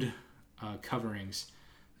wound coverings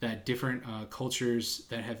that different cultures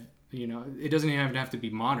that have, you know, it doesn't even have to be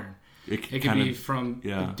modern. It could be from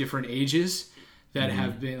like, different ages that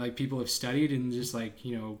have been like people have studied and just like,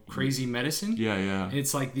 you know, crazy medicine. Yeah. And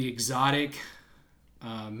it's like the exotic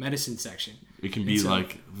medicine section. It can be so,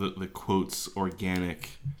 like the quotes organic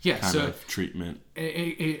kind of treatment.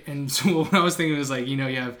 And so what I was thinking was like, you know,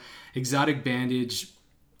 you have exotic bandages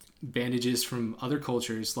from other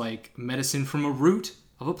cultures, like medicine from a root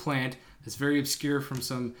of a plant that's very obscure from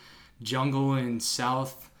some jungle in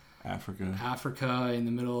South Africa in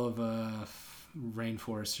the middle of a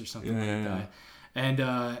rainforest or something that. And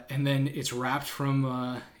then it's wrapped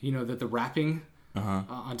from you know, that the wrapping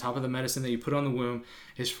on top of the medicine that you put on the womb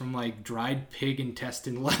is from like dried pig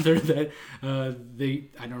intestine leather that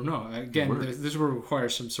I don't know, again, this will require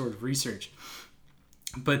some sort of research,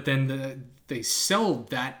 but then they sell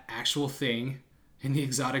that actual thing in the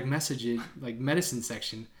exotic medicine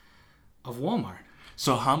section of Walmart.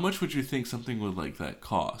 So how much would you think something would like that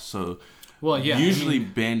cost? So well, yeah, usually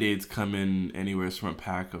Band-Aids come in anywhere from a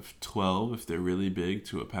pack of 12 if they're really big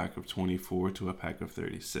to a pack of 24 to a pack of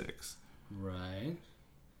 36. Right.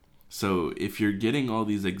 So if you're getting all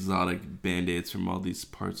these exotic Band-Aids from all these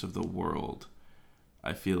parts of the world,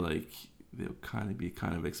 I feel like they'll kind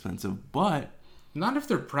of expensive, but not if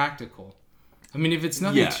they're practical. I mean, if it's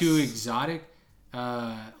nothing too exotic,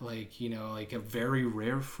 like, you know, like a very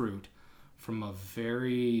rare fruit from a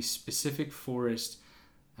very specific forest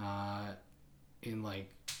in like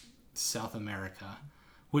South America,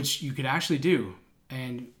 which you could actually do,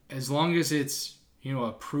 and as long as it's, you know,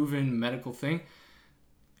 a proven medical thing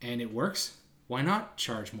and it works, why not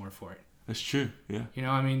charge more for it? That's true. Yeah. You know,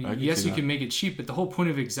 I mean, yes, you can make it cheap, but the whole point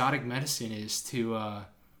of exotic medicine is to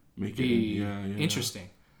make it interesting.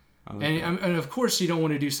 And of course, you don't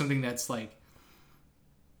want to do something that's like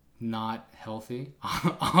not healthy.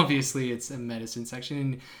 Obviously, it's a medicine section,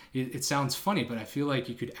 and it sounds funny, but I feel like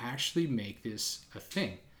you could actually make this a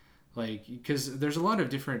thing, like, because there's a lot of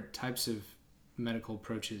different types of medical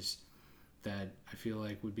approaches that I feel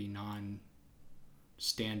like would be non-standard,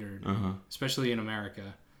 especially in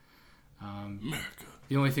America.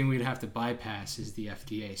 The only thing we'd have to bypass is the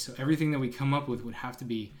FDA. So everything that we come up with would have to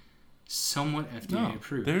be somewhat FDA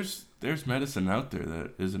approved. There's medicine out there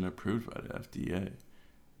that isn't approved by the FDA.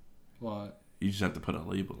 Well, you just have to put a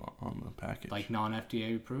label on the package. Like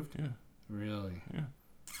non-FDA approved? Yeah. Really? Yeah.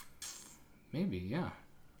 Maybe, yeah.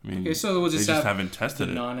 I mean, okay, so we'll just haven't tested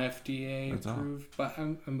it. Non-FDA approved, but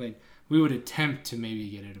I mean, we would attempt to maybe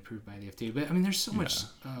get it approved by the FDA. But I mean, there's so much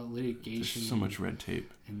litigation, there's so much red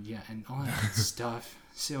tape, and all that stuff.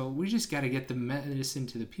 So we just got to get the medicine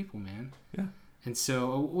to the people, man. Yeah. And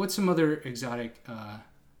so, what's some other exotic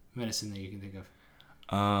medicine that you can think of?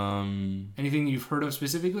 Anything you've heard of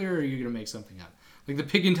specifically, or are you gonna make something up? Like the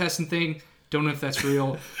pig intestine thing. Don't know if that's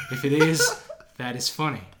real. If it is, that is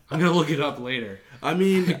funny. I'm gonna look it up later. I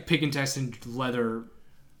mean, pig intestine leather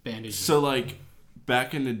bandages. So like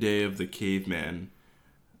back in the day of the caveman,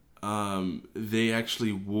 they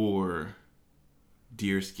actually wore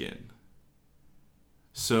deer skin.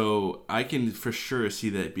 So I can for sure see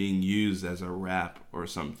that being used as a wrap or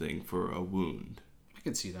something for a wound. I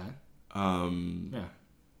could see that. Yeah.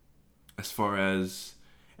 As far as,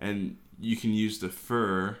 and you can use the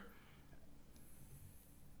fur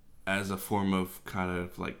as a form of kind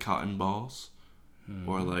of like cotton balls,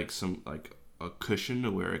 or like some like a cushion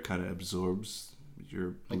to where it kind of absorbs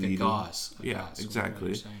your bleeding. Like a gauze.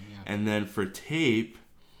 Exactly. Yeah. And then for tape,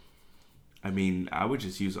 I mean, I would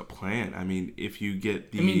just use a plant. I mean, if you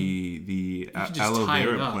get the aloe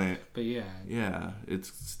vera plant, but yeah,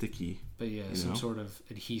 it's sticky. But some sort of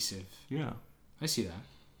adhesive. Yeah, I see that.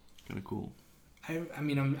 Kind of cool. I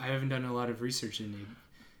mean, I haven't done a lot of research in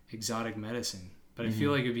exotic medicine, but I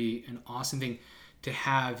feel like it'd be an awesome thing to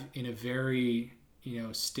have in a very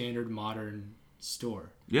standard modern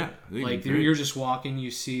store. Yeah, like you're just walking, you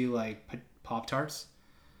see like Pop-Tarts,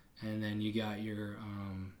 and then you got your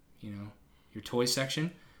your toy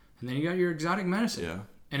section, and then you got your exotic medicine. Yeah.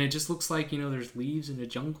 And it just looks like, there's leaves in a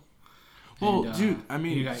jungle. Well, dude, I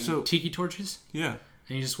mean, you got tiki torches. Yeah.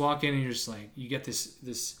 And you just walk in and you're just like, you get this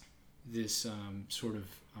sort of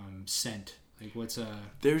scent. Like what's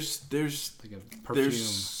there's like a perfume.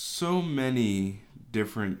 There's so many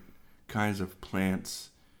different kinds of plants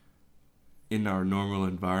in our normal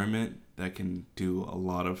environment that can do a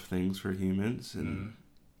lot of things for humans, and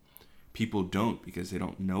people don't because they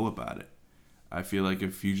don't know about it. I feel like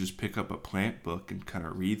if you just pick up a plant book and kind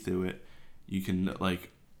of read through it, you can,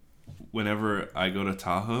 like, whenever I go to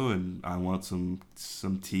Tahoe and I want some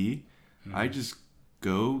tea, I just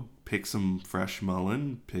go pick some fresh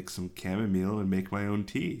mullein, pick some chamomile, and make my own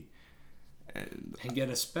tea. And get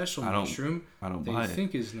a special mushroom I don't that buy you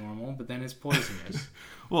think is normal, but then it's poisonous.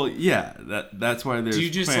 Well, yeah, that's why there's. Do you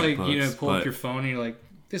just plant books, pull up your phone and you're like,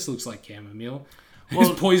 this looks like chamomile. Well,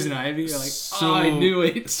 it's poison ivy. You're like, I knew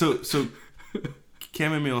it. So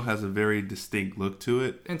chamomile has a very distinct look to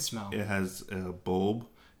it. And smell. It has a bulb,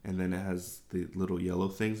 and then it has the little yellow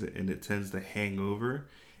things, and it tends to hang over.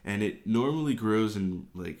 And it normally grows in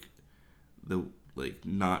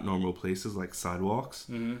not normal places like sidewalks.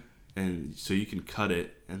 Mm-hmm. And so you can cut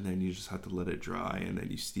it, and then you just have to let it dry, and then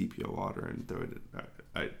you steep your water and throw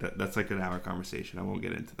it. That's like an hour conversation. I won't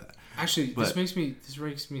get into that. Actually, this makes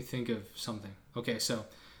me think of something. Okay, so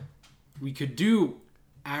we could do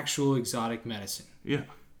actual exotic medicine. Yeah.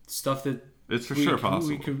 Stuff that it's for sure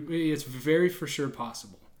possible. It's very for sure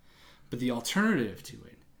possible. But the alternative to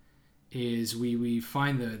it is we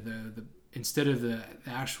find the instead of the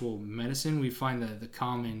actual medicine, we find the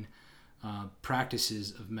common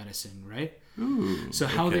practices of medicine, right? Ooh, so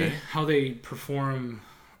how they perform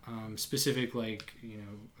specific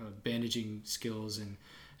bandaging skills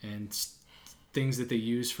and things that they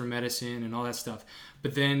use for medicine and all that stuff.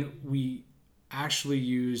 But then we actually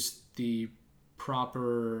use the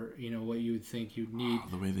proper, what you would think you'd need.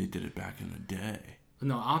 The way they did it back in the day.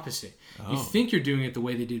 No, opposite. You think you're doing it the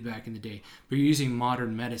way they did back in the day, but you're using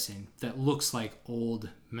modern medicine that looks like old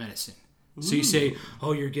medicine. Ooh. So you say,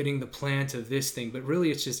 you're getting the plant of this thing, but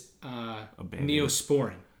really it's just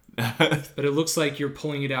Neosporin. But it looks like you're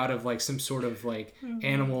pulling it out of like some sort of like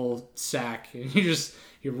animal sack, and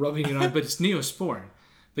you're rubbing it on, but it's Neosporin.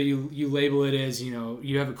 But you label it as,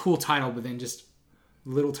 you have a cool title, but then just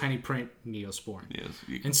little tiny print Neosporin.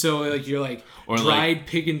 Yes. And so you're like dried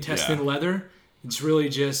pig intestine leather. It's really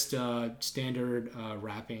just standard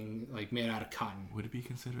wrapping, like made out of cotton. Would it be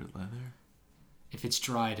considered leather? If it's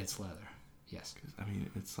dried, it's leather. Yes. I mean,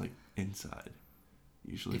 it's like inside.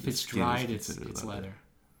 Usually, if it's dried, it's leather.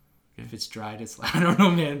 Okay. If it's dried, it's leather. I don't know,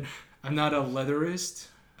 man. I'm not a leatherist.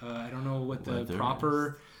 I don't know what the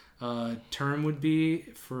proper term would be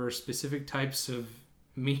for specific types of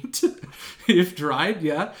meat. If dried,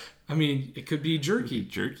 yeah. I mean, it could be jerky.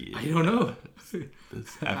 Jerky. I don't know.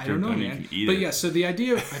 I don't know, done, man. you can eat But it. yeah, so the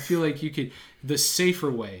idea, I feel like the safer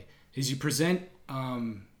way is you present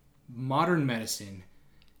modern medicine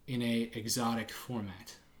in a exotic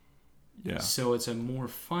format. Yeah. So it's a more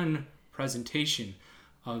fun presentation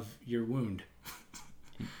of your wound.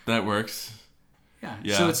 That works. Yeah.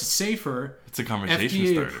 Yeah. So it's safer. It's a conversation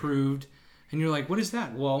FDA starter. approved. And you're like, what is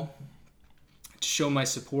that? Well, to show my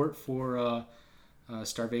support for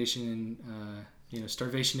starvation and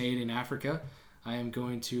starvation aid in Africa, I am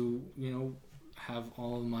going to have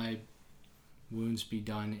all of my wounds be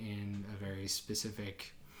done in a very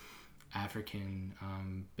specific African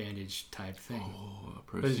bandage type thing. Oh,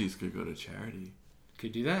 proceeds could go to charity.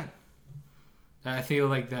 Could do that. I feel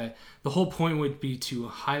like that the whole point would be to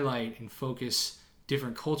highlight and focus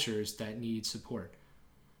different cultures that need support.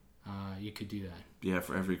 You could do that. Yeah,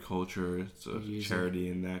 for every culture, it's a charity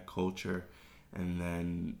in that culture, and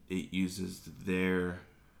then it uses their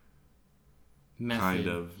kind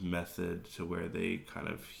of method to where they kind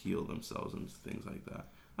of heal themselves and things like that.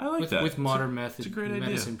 I like that. With modern it's a great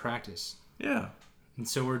medicine idea. practice. Yeah. And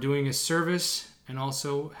so we're doing a service and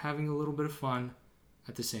also having a little bit of fun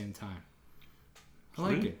at the same time. I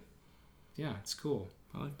like it. Yeah, it's cool.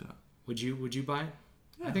 I like that. Would you buy it?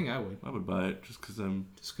 Yeah. I think I would. I would buy it just because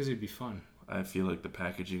it'd be fun. I feel like the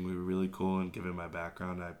packaging would be really cool, and given my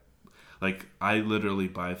background, I literally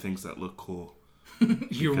buy things that look cool.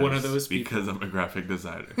 You're one of those people. Because I'm a graphic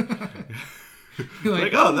designer. You're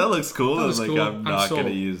like, oh, that looks cool. That looks I'm like, cool. I'm not going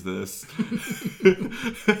to use this.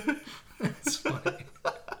 That's funny.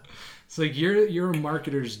 It's like you're a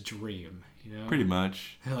marketer's dream, you know? Pretty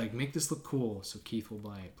much. They're like, make this look cool so Keith will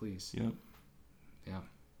buy it, please. Yep. Yeah.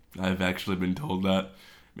 I've actually been told that.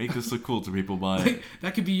 Make this look cool so people buy it. Like,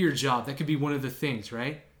 that could be your job. That could be one of the things,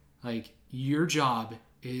 right? Like, your job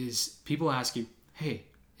is people ask you, hey,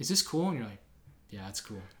 is this cool? And you're like, yeah, it's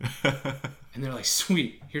cool. And they're like,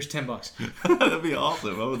 sweet, here's $10. That'd be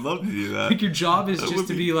awesome. I would love to do that. Like, your job is just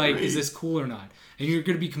to be like, great. is this cool or not? And you're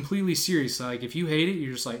going to be completely serious. So, like, if you hate it,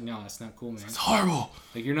 you're just like, no, that's not cool, man. It's horrible.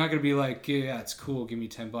 Like, you're not going to be like, yeah, it's cool, give me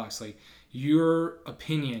 $10. Like, your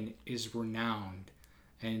opinion is renowned.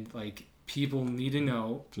 And, like, people need to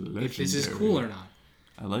know if this is cool or not.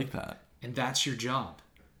 I like that. And that's your job.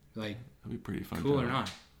 Like, that'd be pretty fun. Cool or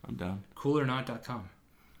not. I'm down. Coolornot.com.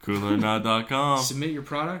 Coolornot.com. Submit your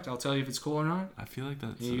product. I'll tell you if it's cool or not. I feel like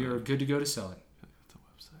that's... You're good to go to sell it. That's a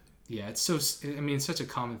website. Yeah, it's so... I mean, it's such a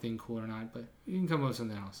common thing, cool or not, but you can come up with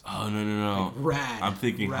something else. Oh, no. Like, rad. I'm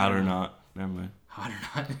thinking rad hot or not. Never mind. Hot or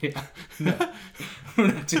not. Yeah. No. We're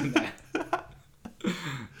not doing that.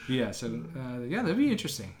 Yeah, so, that'd be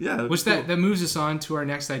interesting. Yeah. Which that moves us on to our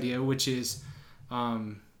next idea, which is,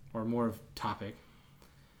 or more of topic,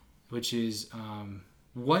 which is,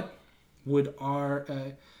 what would our...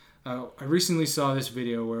 I recently saw this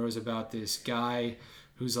video where it was about this guy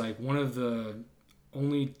who's like one of the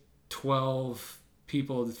only 12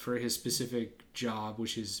 people for his specific job,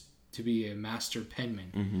 which is to be a master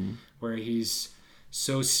penman, where he's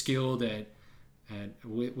so skilled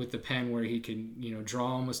with the pen where he can draw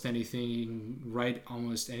almost anything, he can write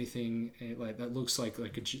almost anything like that looks like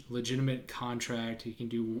a legitimate contract. He can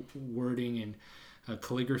do wording and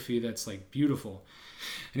calligraphy that's like beautiful.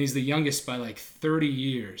 And he's the youngest by like 30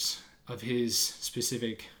 years of his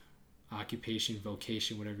specific occupation,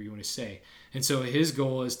 vocation, whatever you want to say. And so his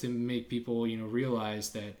goal is to make people, realize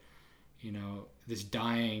that, this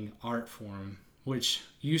dying art form, which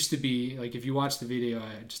used to be, like if you watch the video,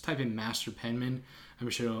 just type in Master Penman. I'm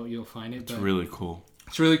sure you'll find it. It's really cool.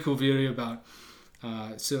 It's a really cool video about,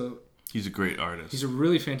 so... He's a great artist. He's a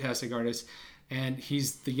really fantastic artist. And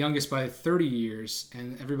he's the youngest by 30 years,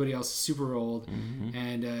 and everybody else is super old.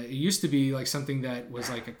 And it used to be like something that was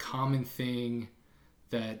like a common thing,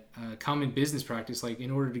 that common business practice. Like in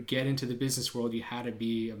order to get into the business world, you had to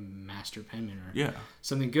be a master penman or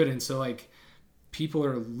something good. And so like people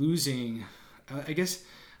are losing, I guess,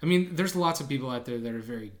 I mean, there's lots of people out there that are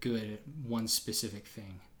very good at one specific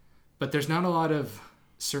thing, but there's not a lot of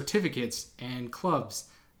certificates and clubs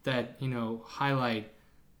that, highlight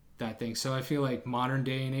that thing. So I feel like modern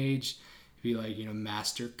day and age, it'd be like,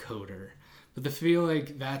 master coder. But I feel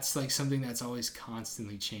like that's like something that's always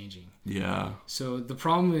constantly changing. Yeah. So the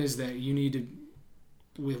problem is that you need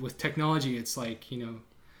to, with technology, it's like,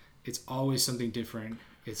 it's always something different.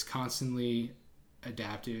 It's constantly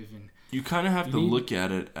adaptive. And you kind of have to look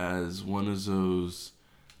at it as one of those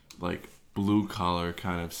like blue collar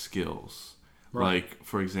kind of skills. Right. Like,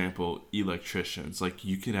 for example, electricians. Like,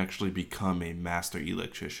 you can actually become a master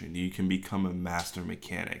electrician. You can become a master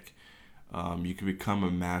mechanic. You can become a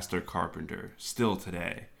master carpenter still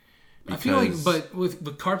today. I feel like, but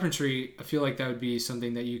with carpentry, I feel like that would be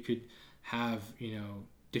something that you could have,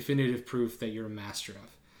 definitive proof that you're a master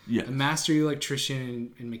of. Yeah. A master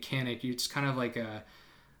electrician and mechanic, it's kind of like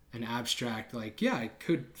an abstract, like, yeah, I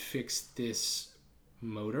could fix this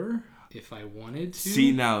motor if I wanted to.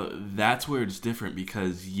 See, now that's where it's different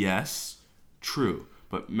because, yes, true.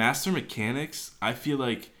 But master mechanics, I feel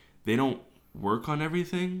like they don't work on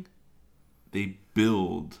everything. They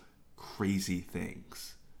build crazy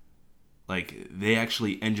things. Like, they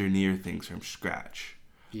actually engineer things from scratch.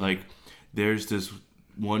 Yeah. Like, there's this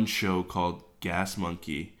one show called Gas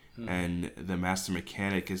Monkey, and the master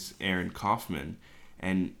mechanic is Aaron Kaufman.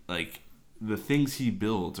 And, like, the things he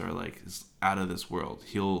builds are, like, out of this world.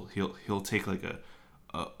 He'll take, like,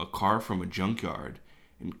 a car from a junkyard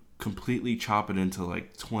and completely chop it into,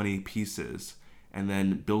 like, 20 pieces and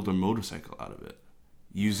then build a motorcycle out of it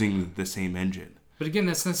using the same engine. But again,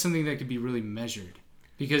 that's not something that could be really measured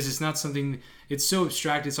because it's not something. It's so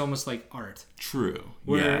abstract. It's almost like art. True.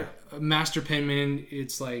 Where a master penman,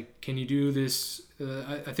 it's like, can you do this?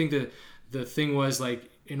 I think the thing was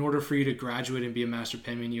like, in order for you to graduate and be a master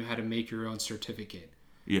penman, you had to make your own certificate.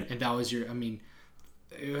 Yeah. And that was your. I mean,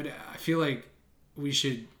 I feel like we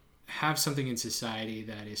should have something in society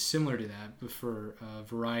that is similar to that, but for a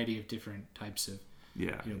variety of different types of,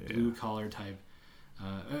 blue collar type.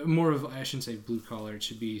 More of, I shouldn't say blue collar. It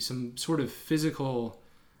should be some sort of physical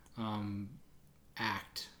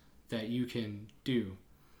act that you can do.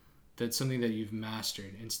 That's something that you've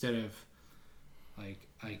mastered instead of like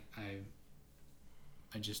I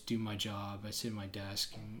just do my job. I sit at my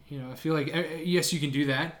desk, and I feel like yes, you can do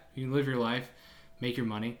that. You can live your life, make your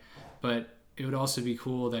money, but it would also be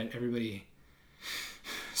cool that everybody.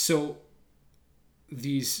 So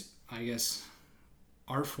these, I guess,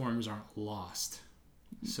 art forms aren't lost.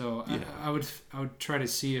 So yeah. I would try to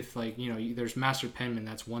see if, like, there's master penman,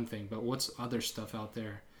 that's one thing, but what's other stuff out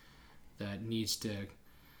there that needs to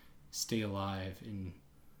stay alive and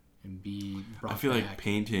be brought back? I feel like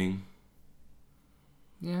painting.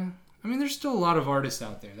 Yeah. I mean, there's still a lot of artists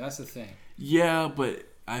out there. That's the thing. Yeah, but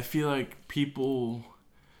I feel like people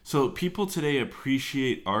today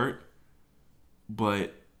appreciate art,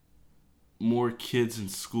 but more kids in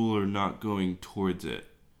school are not going towards it.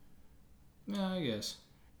 Yeah, I guess.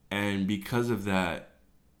 And because of that,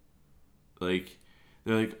 like,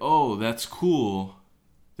 they're like, oh, that's cool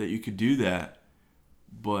that you could do that,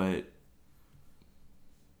 but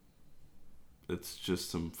it's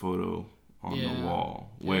just some photo on the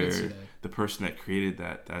wall where the person that created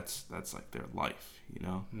that's like their life,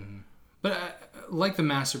 Mm-hmm. But like the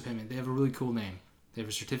master penman, they have a really cool name. They have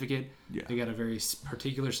a certificate. Yeah. They got a very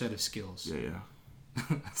particular set of skills. Yeah.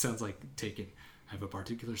 That sounds like Taken. I have a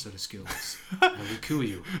particular set of skills. I will kill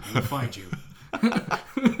you. I will find you.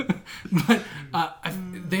 But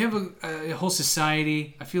they have a whole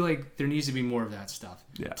society. I feel like there needs to be more of that stuff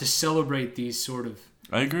to celebrate these sort of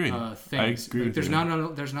I agree. Things. I agree. Like, there's not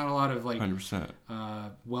a lot of, like, 100%.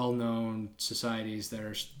 Well-known societies that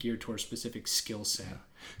are geared towards specific skill set. Yeah.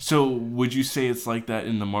 So would you say it's like that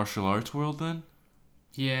in the martial arts world then?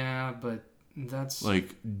 Yeah, but that's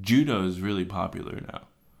like judo is really popular now.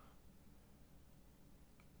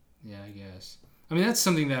 Yeah, I guess. I mean, that's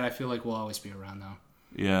something that I feel like will always be around, though.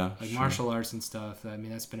 Yeah, like martial arts and stuff. I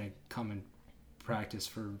mean, that's been a common practice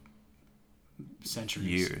for centuries.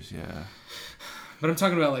 Years, yeah. But I'm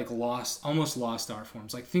talking about, like, almost lost art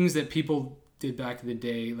forms, like things that people did back in the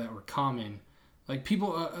day that were common. Like,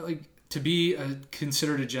 people, like, to be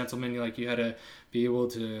considered a gentleman, like, you had to be able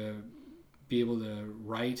to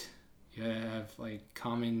write. You had to have, like,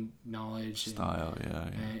 common knowledge, style,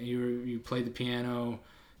 and you played the piano.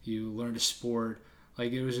 You learned a sport.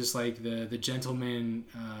 Like, it was just like the gentleman,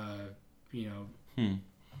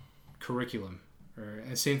 curriculum.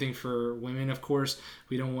 And same thing for women, of course.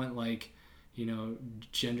 We don't want, like,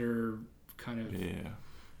 gender kind of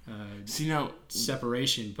see now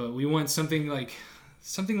separation, but we want something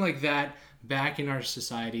like that back in our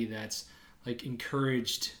society that's, like,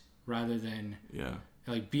 encouraged rather than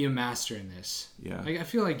like, be a master in this. Yeah. Like, I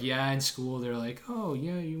feel like in school they're like, oh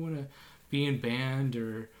yeah, you want to be in band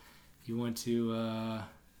or you want to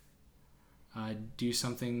do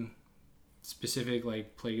something specific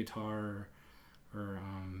like play guitar or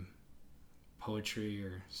poetry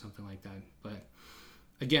or something like that. But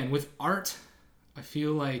again, with art, I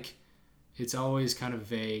feel like it's always kind of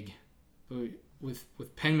vague. But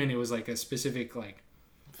with penman, it was like a specific like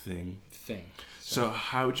thing. So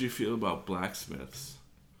how would you feel about blacksmiths?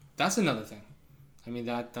 That's another thing. I mean,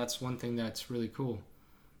 that's one thing that's really cool.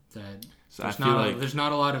 That so there's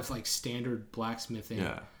not a lot of, like, standard blacksmithing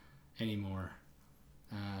anymore.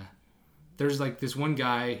 there's like this one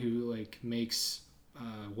guy who like makes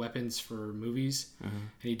weapons for movies, and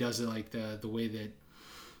he does it like the way that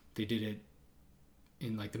they did it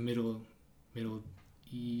in like the Middle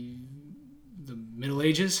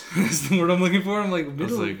Ages. That's the word I'm looking for. I'm like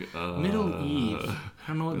Middle Eve. I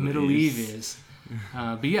don't know what Middle Eve is.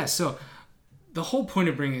 But yeah, so the whole point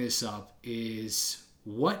of bringing this up is,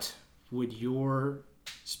 what would your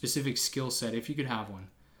specific skill set, if you could have one,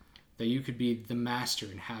 that you could be the master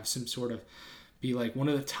and have some sort of, be like one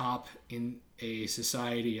of the top in a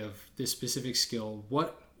society of this specific skill,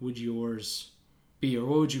 what would yours be, or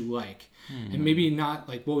what would you like? And maybe not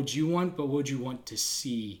like what would you want, but what would you want to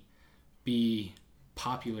see be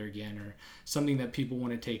popular again, or something that people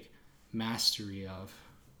want to take mastery of?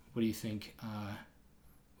 What do you think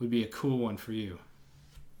would be a cool one for you?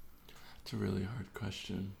 It's a really hard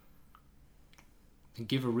question. And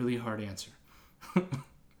give a really hard answer.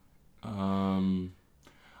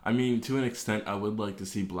 I mean, to an extent, I would like to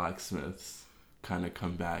see blacksmiths kind of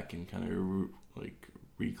come back and kind of like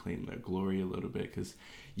reclaim their glory a little bit, because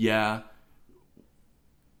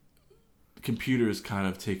computers kind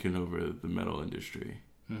of taken over the metal industry.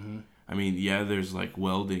 I mean, there's like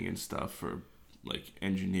welding and stuff for like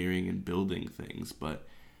engineering and building things, but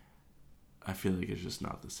I feel like it's just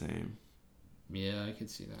not the same. Yeah, I could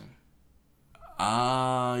see that.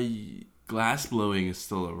 Glass blowing is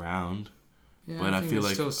still around. Yeah, but I feel it's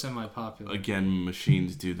like still semi-popular. Again,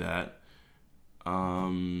 machines do that.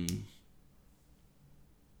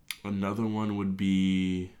 Another one would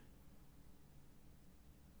be,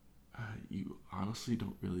 you honestly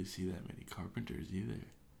don't really see that many carpenters either.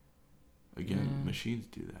 Again, machines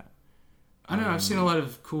do that. I don't know. I've seen a lot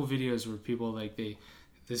of cool videos where people like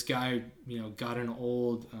this guy, got an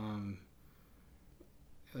old.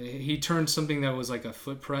 He turned something that was like a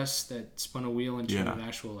foot press that spun a wheel into an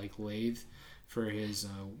actual like lathe for his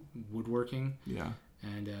woodworking. Yeah.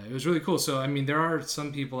 And it was really cool. So, I mean, there are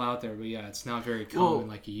some people out there, but it's not very common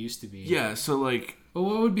like it used to be. Yeah, so like... But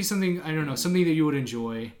what would be something, I don't know, something that you would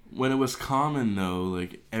enjoy? When it was common, though,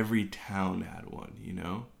 like every town had one,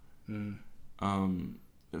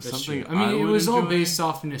 That's something true. I mean, it was all based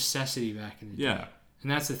off of necessity back in the day. Yeah. And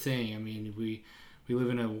that's the thing. I mean, we live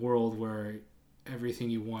in a world where everything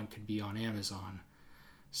you want could be on Amazon.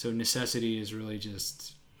 So necessity is really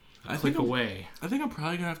just a click away. I think I'm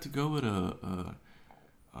probably going to have to go with a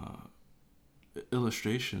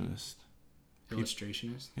illustrationist.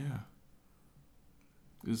 Illustrationist? Yeah.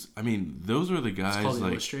 Because, I mean, those were the guys, it's called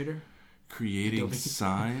like, illustrator? creating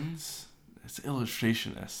signs. It's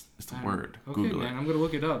illustrationist. It's the word. Okay, Google man. it. I'm going to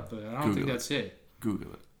look it up, but I don't think that's it.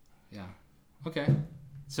 Google it. Yeah. Okay.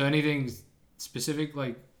 So anything specific,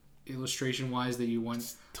 like, illustration-wise that you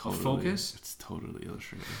want a focus? It's totally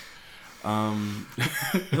illustrator.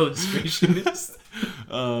 Illustrationist.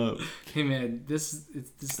 Hey man, this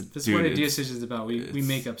is what Idea Decisions is about. We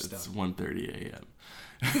make up stuff. It's 1:30 a.m.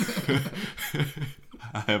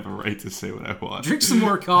 I have a right to say what I want. Drink some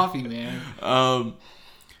more coffee, man.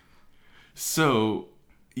 So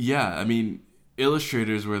yeah, I mean,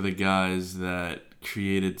 illustrators were the guys that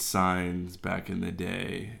created signs back in the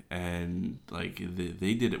day, and like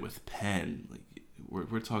they did it with pen. Like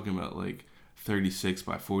we're talking about like 36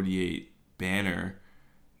 by 48 banner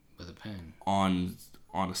with a pen on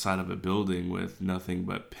the side of a building with nothing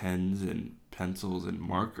but pens and pencils and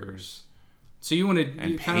markers. So you want to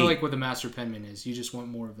kind of like what the master penman is. You just want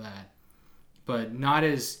more of that, but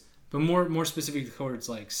more specific towards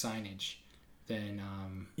like signage than.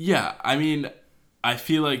 Yeah, I mean, I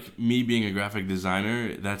feel like me being a graphic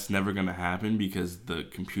designer, that's never gonna happen because the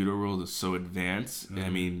computer world is so advanced. I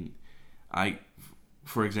mean,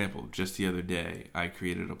 for example, just the other day, I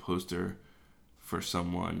created a poster for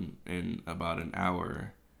someone in about an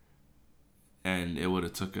hour, and it would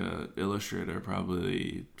have took a illustrator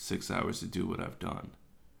probably 6 hours to do what I've done.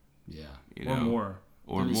 Yeah, or more.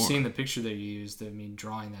 Or more. Seeing the picture that you used, I mean,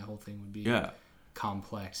 drawing that whole thing would be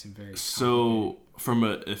complex and very. So, from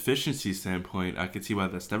an efficiency standpoint, I could see why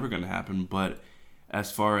that's never going to happen. But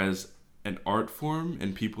as far as an art form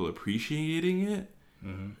and people appreciating it,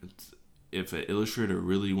 if an illustrator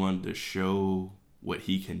really wanted to show what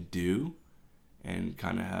he can do and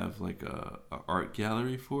kind of have like a art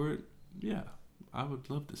gallery for it, yeah, I would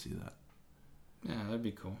love to see that. Yeah, that'd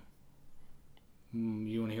be cool.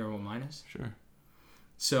 You want to hear what mine is? Sure.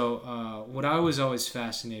 So what I was always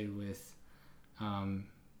fascinated with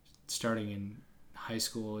starting in high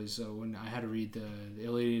school is when I had to read the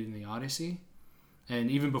Iliad and the Odyssey. And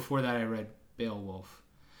even before that, I read Beowulf.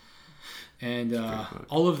 And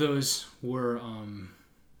all of those were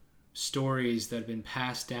stories that have been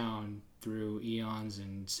passed down through eons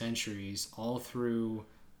and centuries, all through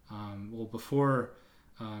Well, before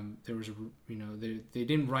there was, they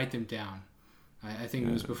didn't write them down. I think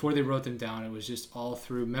it was before they wrote them down. It was just all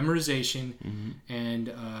through memorization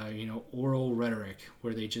and oral rhetoric,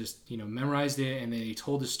 where they just memorized it and they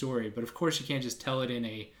told a story. But of course, you can't just tell it in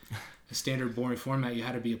a standard boring format. You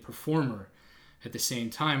had to be a performer at the same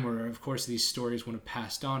time. Where of course these stories wouldn't have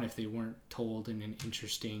passed on if they weren't told in an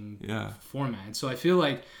interesting format. And so I feel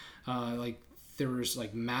like there was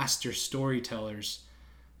like master storytellers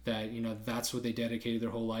that that's what they dedicated their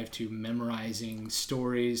whole life to, memorizing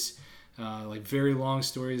stories. Like very long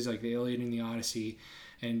stories like the Iliad and the Odyssey,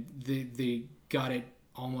 and they got it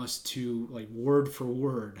almost to like word for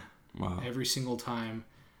word every single time,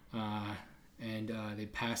 and they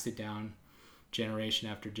passed it down generation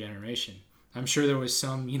after generation. I'm sure there was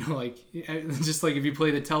some, like just like if you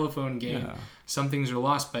play the telephone game, some things are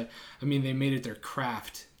lost, but I mean they made it their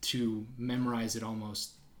craft to memorize it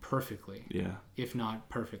almost perfectly, if not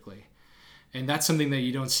perfectly, and that's something that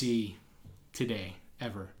you don't see today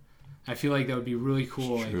ever. I feel like that would be really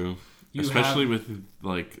cool. True. Like, especially with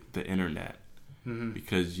like the internet,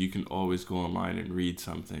 because you can always go online and read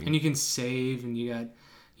something, and you can save, and you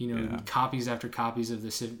got copies after copies of the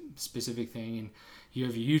specific thing, and you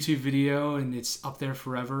have a YouTube video, and it's up there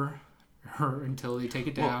forever, or until they take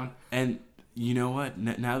it down. And you know what?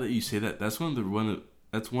 Now that you say that, that's one of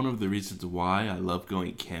the reasons why I love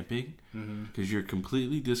going camping, because you're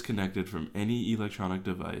completely disconnected from any electronic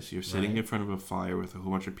device. You're sitting in front of a fire with a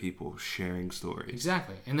whole bunch of people sharing stories.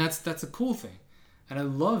 Exactly, and that's a cool thing, and I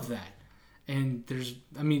love that. And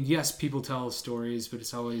yes, people tell stories, but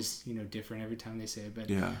it's always different every time they say it.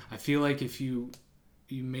 But I feel like if you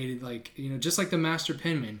made it like just like the Master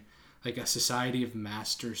Penman, like a society of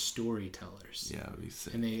master storytellers. Yeah, we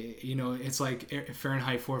say. And they it's like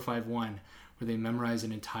Fahrenheit 451. Where they memorize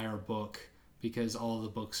an entire book because all the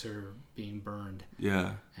books are being burned.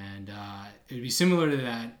 Yeah. And it'd be similar to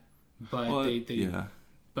that, but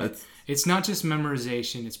but it's not just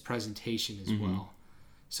memorization; it's presentation as well.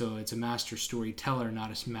 So it's a master storyteller,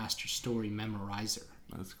 not a master story memorizer.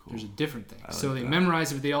 That's cool. There's a different thing. So they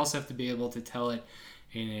memorize it, but they also have to be able to tell it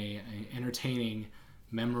in an entertaining,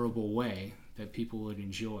 memorable way that people would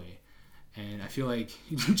enjoy. And I feel like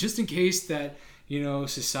just in case that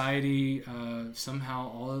society somehow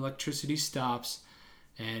all electricity stops,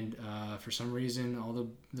 and for some reason all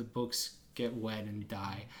the books get wet and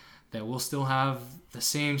die, that we'll still have the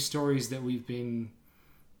same stories that we've been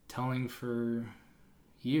telling for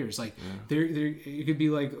years. Like there it could be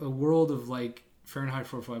like a world of like Fahrenheit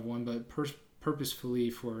 451, but purposefully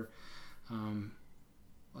for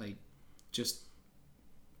like just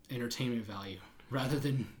entertainment value rather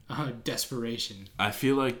than desperation. I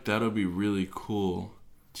feel like that'll be really cool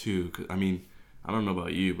too. 'Cause, I mean, I don't know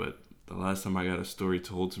about you, but the last time I got a story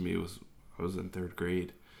told to me I was in 3rd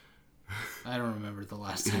grade. I don't remember the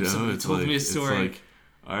last time somebody told me a story. It's like,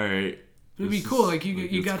 all right, but it'd be cool. Like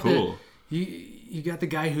you got cool. You got the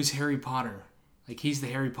guy who's Harry Potter. Like he's the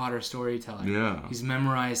Harry Potter storyteller. Yeah, he's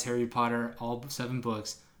memorized Harry Potter, all 7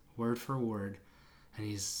 books, word for word, and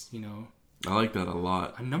he's I like that a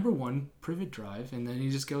lot. A number 1 privet drive, and then he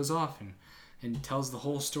just goes off and tells the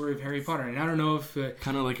whole story of Harry Potter. And I don't know if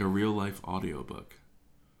kind of like a real life audiobook.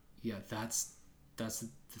 Yeah, that's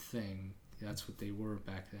the thing. That's what they were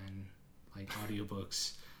back then, like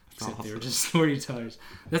audiobooks. Except awesome. They were just storytellers.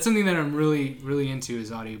 That's something that I'm really, really into is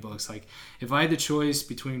audiobooks. Like if I had the choice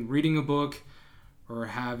between reading a book or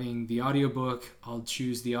having the audiobook, I'll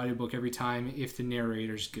choose the audiobook every time if the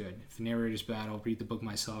narrator's good. If the narrator's bad, I'll read the book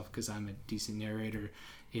myself because I'm a decent narrator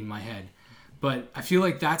in my head. But I feel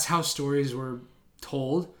like that's how stories were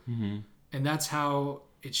told, and that's how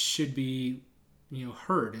it should be,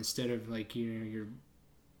 heard instead of like you're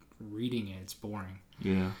reading it. It's boring.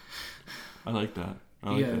 Yeah, I like that.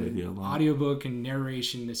 I like that idea a lot. Audiobook and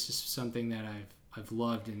narration is just something that I've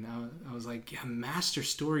loved, and I was like, master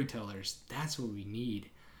storytellers, that's what we need.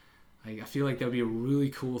 Like, I feel like that would be a really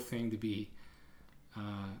cool thing to be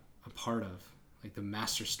a part of, like the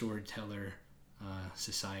master storyteller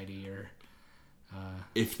society. Or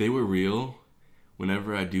if they were real,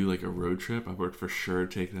 whenever I do like a road trip, I would for sure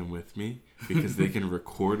take them with me because they can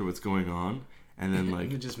record what's going on and then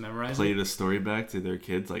like just memorize play the story back to their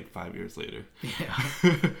kids like 5 years later. Yeah,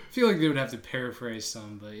 I feel like they would have to paraphrase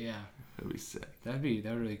some, but yeah. That'd be sick. That'd be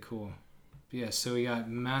really cool. But yeah, so we got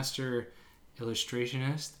master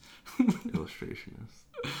illustrationist,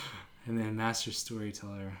 and then master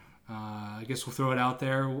storyteller. I guess we'll throw it out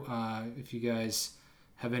there. If you guys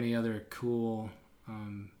have any other cool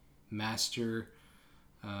master,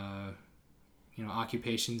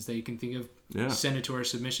 occupations that you can think of, send it to our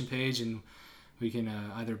submission page, and We can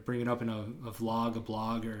either bring it up in a vlog, a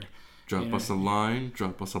blog, or Drop us a line.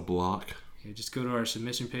 Drop us a block. Just go to our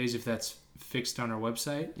submission page if that's fixed on our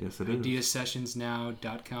website. Yes, it is.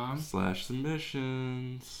 ideasessionsnow.com.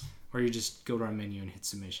 /submissions. Or you just go to our menu and hit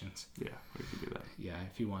submissions. Yeah, we can do that. Yeah,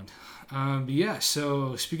 if you want. But yeah,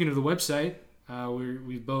 so speaking of the website,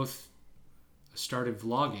 we've both started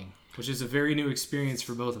vlogging, which is a very new experience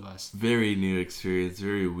for both of us. Very new experience.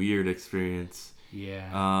 Very weird experience.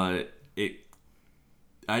 Yeah.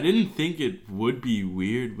 I didn't think it would be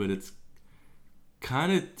weird, but it's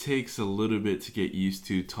kind of takes a little bit to get used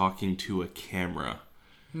to talking to a camera.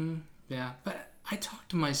 Yeah, but I talk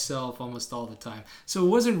to myself almost all the time. So it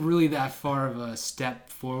wasn't really that far of a step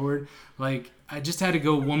forward. Like, I just had to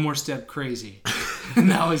go one more step crazy. And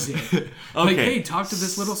that was it. Okay. Like, hey, talk to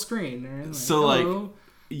this little screen. Like, so, hello. like,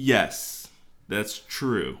 yes, that's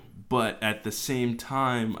true. But at the same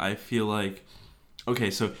time, I feel like...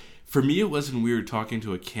 Okay, so for me, it wasn't weird talking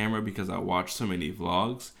to a camera because I watched so many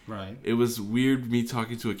vlogs. Right. It was weird me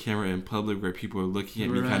talking to a camera in public where people are looking at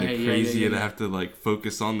me kind of Right, crazy and I yeah. have to, like,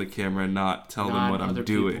 focus on the camera and not tell them what I'm other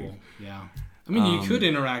doing. people. Yeah. I mean, you could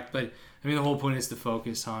interact, but I mean, the whole point is to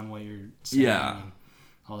focus on what you're saying. Yeah. And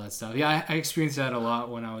all that stuff. Yeah, I experienced that a lot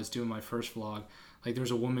when I was doing my first vlog. Like, there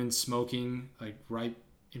was a woman smoking, like, right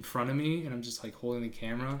in front of me, and I'm just, like, holding the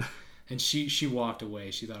camera. And she walked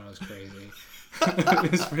away. She thought I was crazy.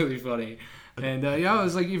 It was really funny. And, yeah, I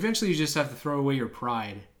was like, eventually you just have to throw away your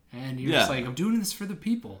pride. And you're just like, I'm doing this for the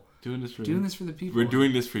people. Doing this for the people. We're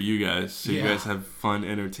doing this for you guys, so you Yeah. guys have fun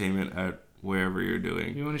entertainment at wherever you're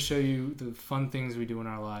doing. We want to show you the fun things we do in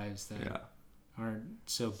our lives that aren't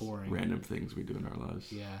so boring. Random things we do in our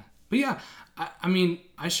lives. Yeah. But yeah, I mean,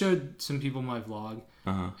 I showed some people my vlog,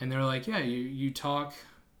 Uh-huh. and they're like, yeah, you talk,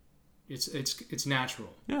 it's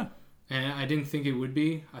natural. Yeah. And I didn't think it would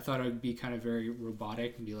be. I thought it would be kind of very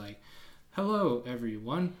robotic and be like, hello,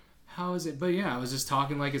 everyone. How is it? But yeah, I was just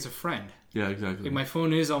talking like it's a friend. Yeah, exactly. Like, my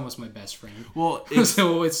phone is almost my best friend. Well,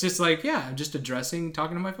 So it's just like, yeah, I'm just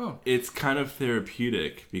talking to my phone. it's kind of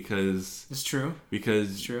therapeutic because It's true.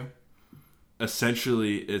 because It's true.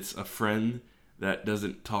 essentially it's a friend that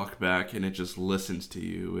doesn't talk back and it just listens to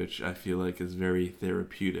you, which I feel like is very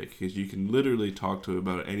therapeutic because you can literally talk to it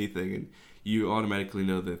about anything and you automatically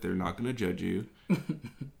know that they're not going to judge you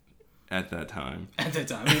at that time. At that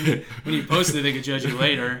time. I mean, when you post it, they could judge you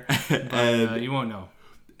later, but you won't know.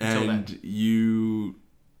 Until And then. you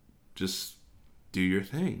just do your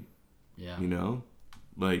thing, Yeah. you know?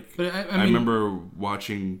 Like, But I I mean, remember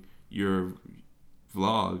watching your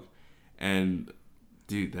vlog and,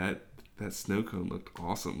 dude, that snow cone looked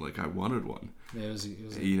awesome. Like, I wanted one. it was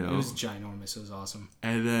you know. it was ginormous. It was awesome.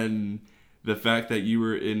 And then the fact that you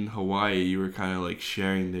were in Hawaii, you were kind of like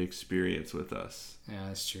sharing the experience with us, Yeah,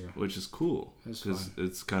 that's true. which is cool. It was Because fun.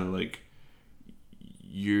 it's kind of like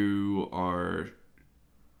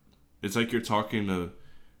it's like you're talking to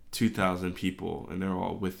 2,000 people and they're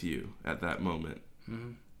all with you at that moment.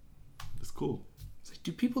 Mm-hmm. It's cool. It's like,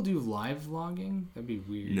 do people do live vlogging? That'd be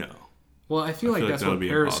weird. No. Well, I feel like that's that would what be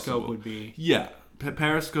Periscope impossible. would be. Yeah.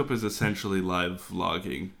 Periscope is essentially live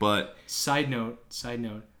vlogging, but Side note.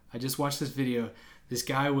 I just watched this video. This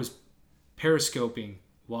guy was periscoping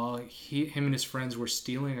while him and his friends were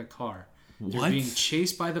stealing a car. They're What? being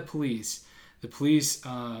chased by the police. The police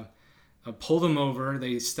pull them over.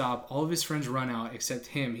 They stop. All of his friends run out except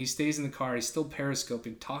him. He stays in the car. He's still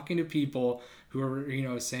periscoping, talking to people who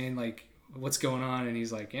are, saying like, what's going on? And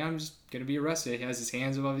he's like, yeah, I'm just going to be arrested. He has his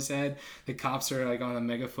hands above his head. The cops are like on a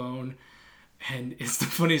megaphone. And it's the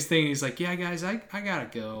funniest thing. He's like, yeah, guys, I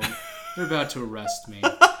got to go. They're about to arrest me.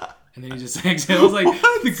 And then he just exhales like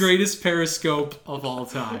the greatest periscope of all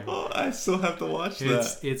time. oh, I still have to watch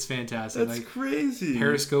It's fantastic. That's like crazy.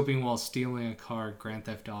 periscoping while stealing a car, Grand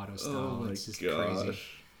Theft Auto style. Oh my it's just gosh. crazy.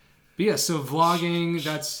 But yeah, so vlogging,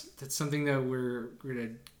 that's something that we're gonna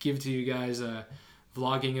give to you guys.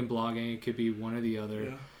 Vlogging and blogging, it could be one or the other.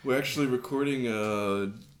 Yeah. We're actually recording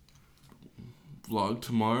a vlog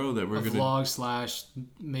tomorrow that we're A gonna. vlog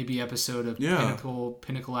 / maybe episode of Yeah.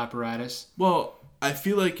 Pinnacle Apparatus. Well, I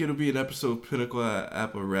feel like it'll be an episode of Pinnacle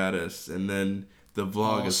Apparatus, and then the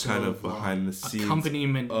vlog is Also kind a of vlog. behind the scenes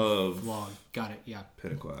Accompaniment of vlog. Got it. Yeah,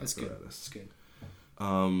 Pinnacle that's good. Apparatus. That's good.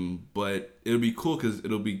 But it'll be cool because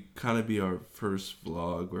it'll be kind of be our first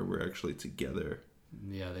vlog where we're actually together,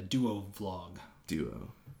 Yeah, the duo vlog.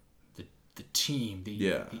 duo. The team. The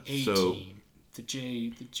A so- team. The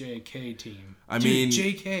JK team. I Dude, mean-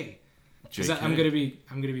 JK. 'Cause JK. I'm gonna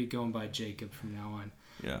be going by Jacob from now on.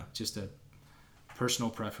 Yeah. Just a personal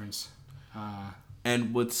preference.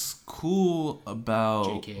 And what's cool about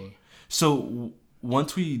JK. So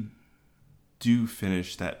once we do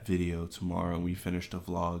finish that video tomorrow and we finished a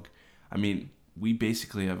vlog, I mean, we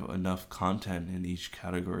basically have enough content in each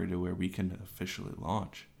category to where we can officially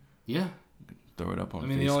launch. Yeah. Throw it up on Facebook. I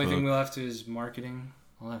mean, the only thing we'll have to is marketing,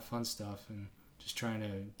 all that fun stuff, and just trying to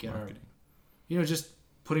get just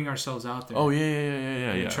putting ourselves out there. Oh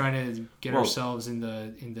yeah. Trying to get ourselves in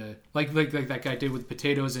the like that guy did with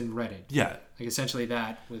potatoes and Reddit. Yeah. Like essentially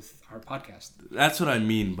that with our podcast. That's what I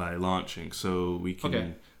mean by launching. So we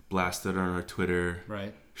can blast it on our Twitter.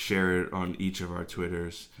 Right. Share it on each of our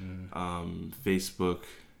Twitters. Facebook.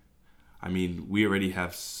 I mean, we already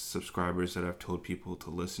have subscribers that have told people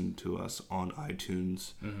to listen to us on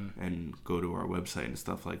iTunes and go to our website and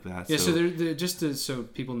stuff like that. Yeah, so they're just so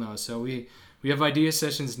people know. So we have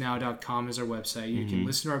ideasessionsnow.com as our website. You can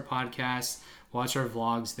listen to our podcast, watch our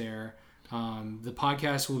vlogs there. The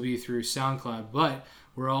podcast will be through SoundCloud, but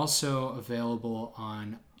we're also available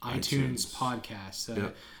on iTunes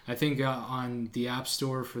Podcasts. I think on the App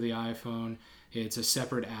Store for the iPhone, it's a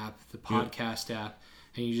separate app, the podcast app.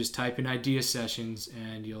 And you just type in Idea Sessions,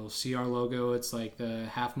 and you'll see our logo. It's like the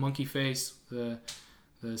half monkey face, the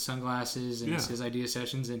sunglasses, and it says Idea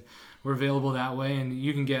Sessions. And we're available that way. And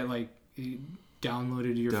you can get like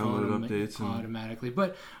downloaded to your phone updates automatically.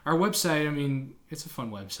 But our website, I mean, it's a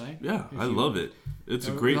fun website. Yeah, I love it. It's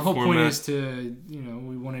a great format. The whole point is to,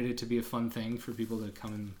 we wanted it to be a fun thing for people to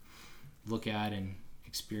come and look at and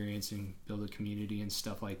experience and build a community and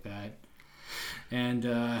stuff like that.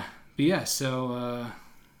 And but yeah, so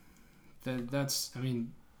that's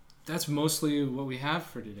mostly what we have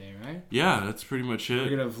for today, right? Yeah, that's pretty much it.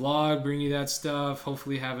 We're gonna vlog, bring you that stuff.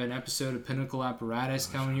 Hopefully, have an episode of Pinnacle Apparatus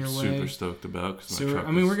coming your way. Super stoked about.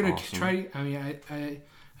 We're gonna try. I mean, I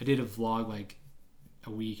did a vlog like a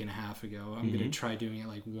week and a half ago. I'm gonna try doing it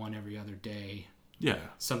like one every other day. Yeah,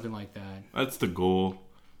 something like that. That's the goal.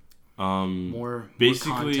 More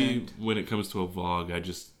content. When it comes to a vlog, I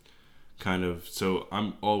just so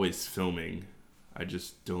I'm always filming. I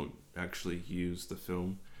just don't actually use the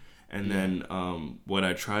film. And then what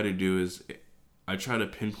I try to do is I try to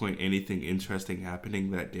pinpoint anything interesting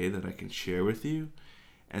happening that day that I can share with you,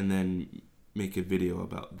 and then make a video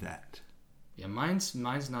about that. Yeah, mine's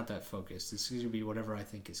not that focused. It's going to be whatever I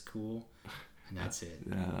think is cool, and that's it.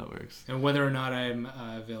 Yeah, that works. And whether or not I'm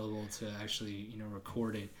available to actually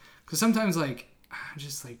record it, because sometimes like I'm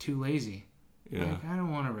just like too lazy. Yeah. Like, I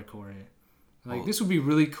don't want to record it. Like, this would be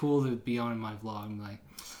really cool to be on in my vlog. I'm like,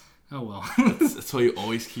 oh, well. that's why you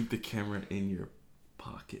always keep the camera in your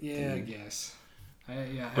pocket. Yeah, dude. I guess. I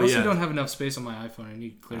don't have enough space on my iPhone. I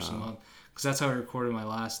need to clear some up. Because that's how I recorded my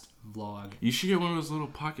last vlog. You should get one of those little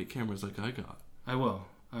pocket cameras like I got. I will.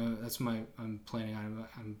 I'm planning on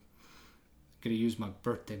I'm going to use my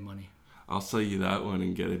birthday money. I'll sell you that one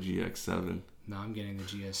and get a GX7. No, I'm getting the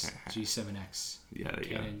G7X. Yeah,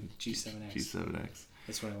 Canon G7X. G7X.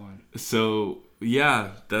 That's what I want. So,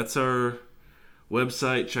 yeah, that's our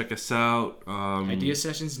website. Check us out.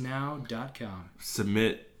 Ideasessionsnow.com.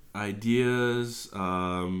 Submit ideas.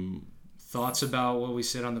 Thoughts about what we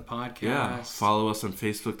said on the podcast. Yeah, follow us on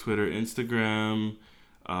Facebook, Twitter, Instagram.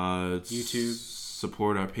 YouTube.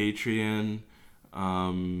 Support our Patreon.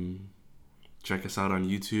 Check us out on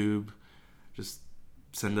YouTube. Just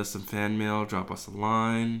send us some fan mail. Drop us a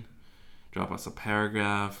line. Drop us a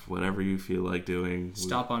paragraph. Whatever you feel like doing.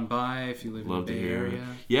 Stop on by if you live in the Bay Area.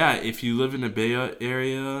 Yeah, if you live in the Bay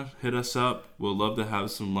Area, hit us up. We'll love to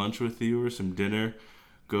have some lunch with you or some dinner.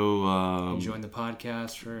 Go join the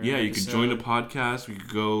podcast for you could join the podcast. We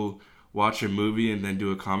could go watch a movie and then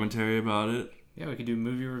do a commentary about it. Yeah, we could do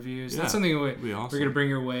movie reviews. That's something we're going to bring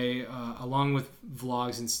your way along with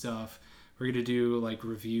vlogs and stuff. We're going to do like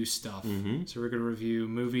review stuff. So we're going to review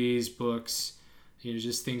movies, books,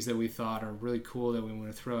 just things that we thought are really cool that we want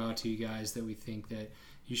to throw out to you guys that we think that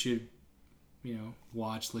you should,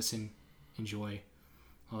 watch, listen, enjoy,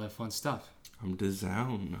 all that fun stuff. I'm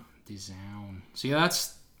down. So yeah,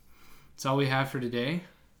 that's all we have for today.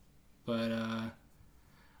 But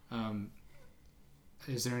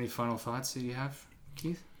is there any final thoughts that you have,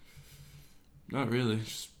 Keith? Not really.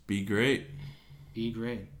 Just be great. Be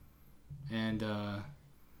great. And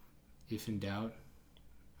if in doubt,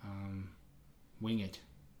 wing it.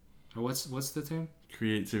 Or what's the thing?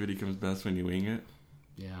 Creativity comes best when you wing it.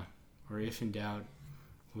 Yeah. Or if in doubt,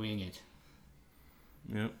 wing it.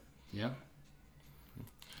 Yep.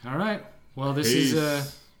 All right. Well, this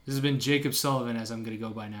has been Jacob Sullivan, as I'm going to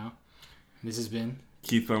go by now. And this has been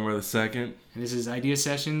Keith Bummer II. And this is Idea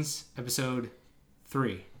Sessions, episode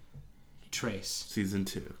 3. Trace. Season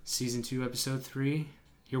 2. Season 2, episode 3.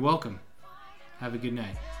 You're welcome. Have a good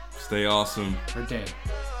night. Stay awesome. Or day.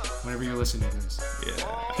 Whenever you're listening to this. Yeah.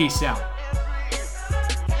 Peace out.